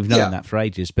sex. And we've known that for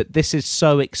ages. But this is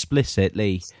so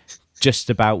explicitly just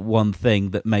about one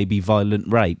thing that may be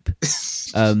violent rape.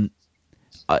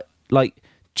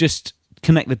 Just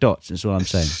connect the dots. Is what I'm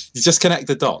saying. You just connect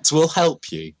the dots. We'll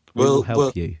help you. We'll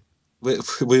help you.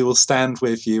 We will stand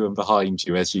with you and behind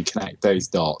you as you connect those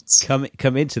dots.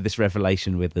 Come into this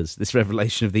revelation with us. This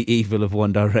revelation of the evil of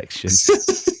One Direction.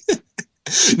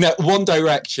 Now, One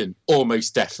Direction,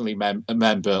 almost definitely a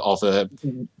member of a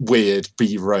weird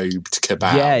be-robed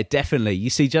cabal. Yeah, definitely.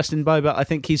 You see, Justin Bieber, I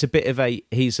think he's a bit of a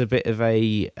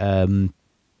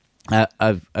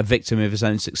victim of his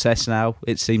own success now.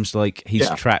 It seems like he's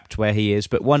trapped where he is.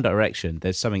 But One Direction,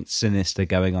 there's something sinister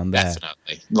going on there.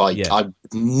 Definitely. I would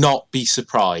not be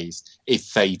surprised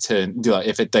if they turned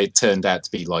out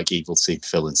to be like evil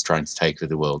supervillains trying to take over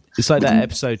the world. It's like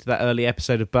that early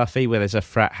episode of Buffy where there's a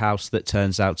frat house that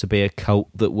turns out to be a cult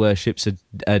that worships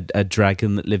a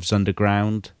dragon that lives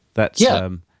underground. That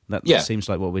seems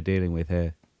like what we're dealing with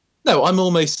here. No, I'm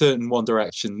almost certain One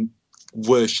Direction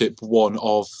worship one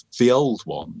of the old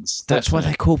ones. That's why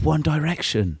they're called One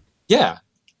Direction. Yeah.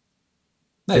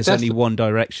 No, there's only one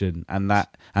direction, and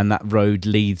that road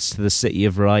leads to the city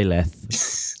of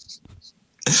Ryleth.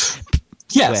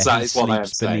 Yes, that is what I am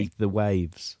beneath saying. the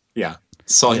waves. Yeah.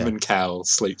 Simon Cowell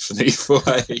sleeps beneath the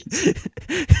waves.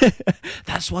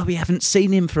 That's why we haven't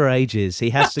seen him for ages.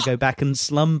 He has to go back and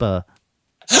slumber.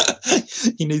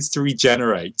 He needs to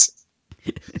regenerate.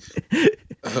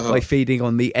 By feeding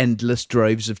on the endless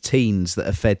droves of teens that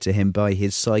are fed to him by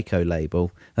his Psycho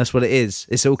label. That's what it is.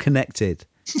 It's all connected.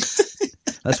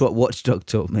 That's what Watchdog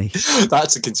taught me.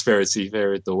 That's a conspiracy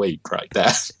theory of the week right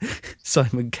there.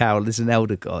 Simon Cowell is an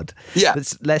elder god. Yeah.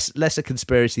 It's less a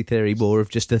conspiracy theory, more of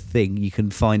just a thing you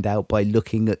can find out by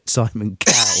looking at Simon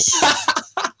Cowell.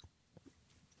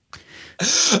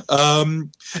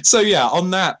 On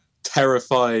that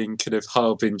terrifying kind of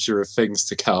harbinger of things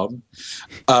to come,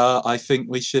 I think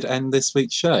we should end this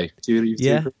week's show. Do you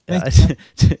agree? Are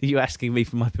you asking me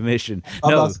for my permission?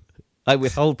 No, I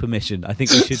withhold permission. I think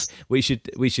we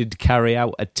should carry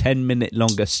out a 10-minute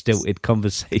longer stilted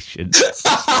conversation.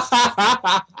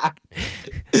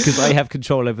 Because I have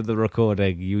control over the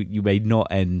recording. You may not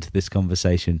end this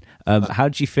conversation. How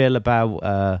do you feel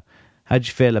about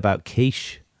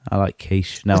quiche? I like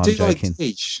quiche. No, I'm joking. Like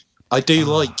quiche. I do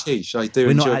like quiche. I do.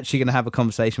 We're not actually going to have a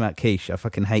conversation about quiche. I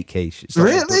fucking hate quiche. It's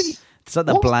really? It's like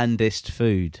the blandest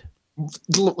food.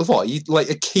 What? You like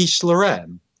a quiche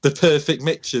Lorraine? The perfect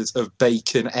mixtures of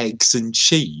bacon, eggs, and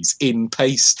cheese in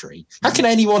pastry. How can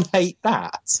anyone hate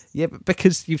that? Yeah, but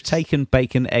because you've taken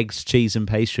bacon, eggs, cheese, and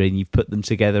pastry and you've put them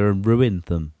together and ruined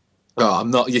them. Oh, I'm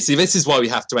not. You see, this is why we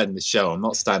have to end the show. I'm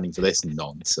not standing for this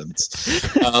nonsense.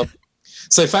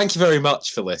 So thank you very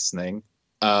much for listening.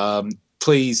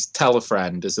 Please tell a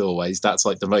friend, as always. That's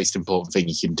like the most important thing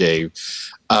you can do.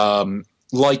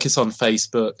 Like us on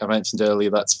Facebook. I mentioned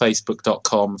earlier, that's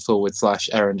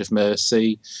facebook.com/Errand of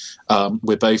Mercy.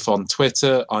 We're both on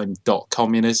Twitter. I'm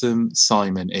 .communism.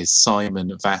 Simon is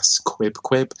Simon Vas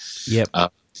Quib. Yep.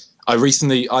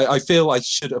 I feel I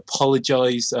should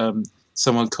apologise.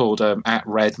 Someone called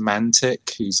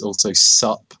 @RedMantic, who's also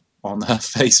sup on her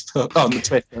Facebook, on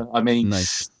Twitter. I mean,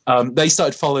 nice. They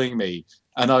started following me.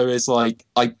 And I was like,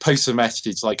 I posted a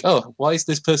message like, oh, why is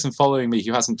this person following me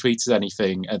who hasn't tweeted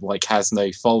anything and like has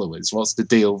no followers? What's the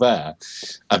deal there?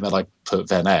 And then I put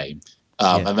their name.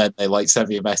 And then they like sent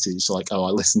me a message like, oh, I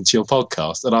listened to your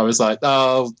podcast. And I was like,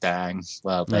 oh, dang.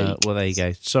 Well, there you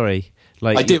go. Sorry.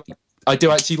 Like I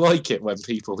do actually like it when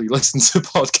people who listen to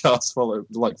podcasts follow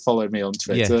me on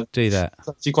Twitter. Yeah, do that. It's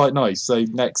actually quite nice. So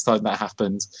next time that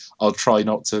happens, I'll try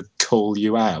not to call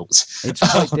you out. It's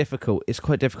quite difficult. It's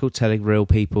quite difficult telling real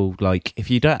people, like, if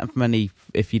you don't have many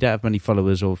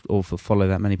followers or follow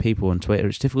that many people on Twitter,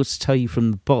 it's difficult to tell you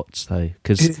from the bots though,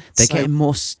 because they're getting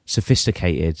more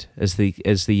sophisticated as the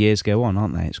years go on,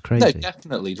 aren't they? It's crazy. No,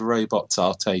 definitely, the robots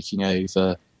are taking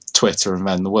over Twitter and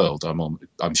then the world.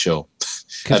 I'm sure.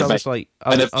 Because I was like,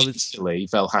 and eventually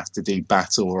they'll have to do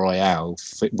battle royale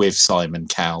with Simon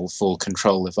Cowell for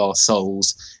control of our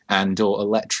souls and/or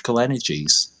electrical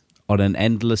energies on an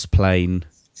endless plane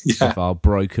of our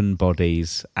broken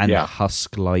bodies and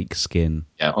husk-like skin.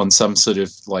 Yeah, on some sort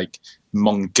of like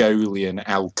Mongolian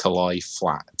alkali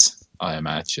flat, I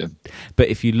imagine. But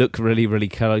if you look really, really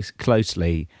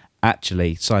closely,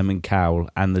 actually, Simon Cowell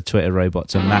and the Twitter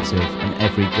robots are massive, and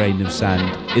every grain of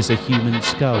sand is a human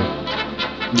skull.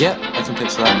 Yeah, I can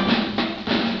picture that.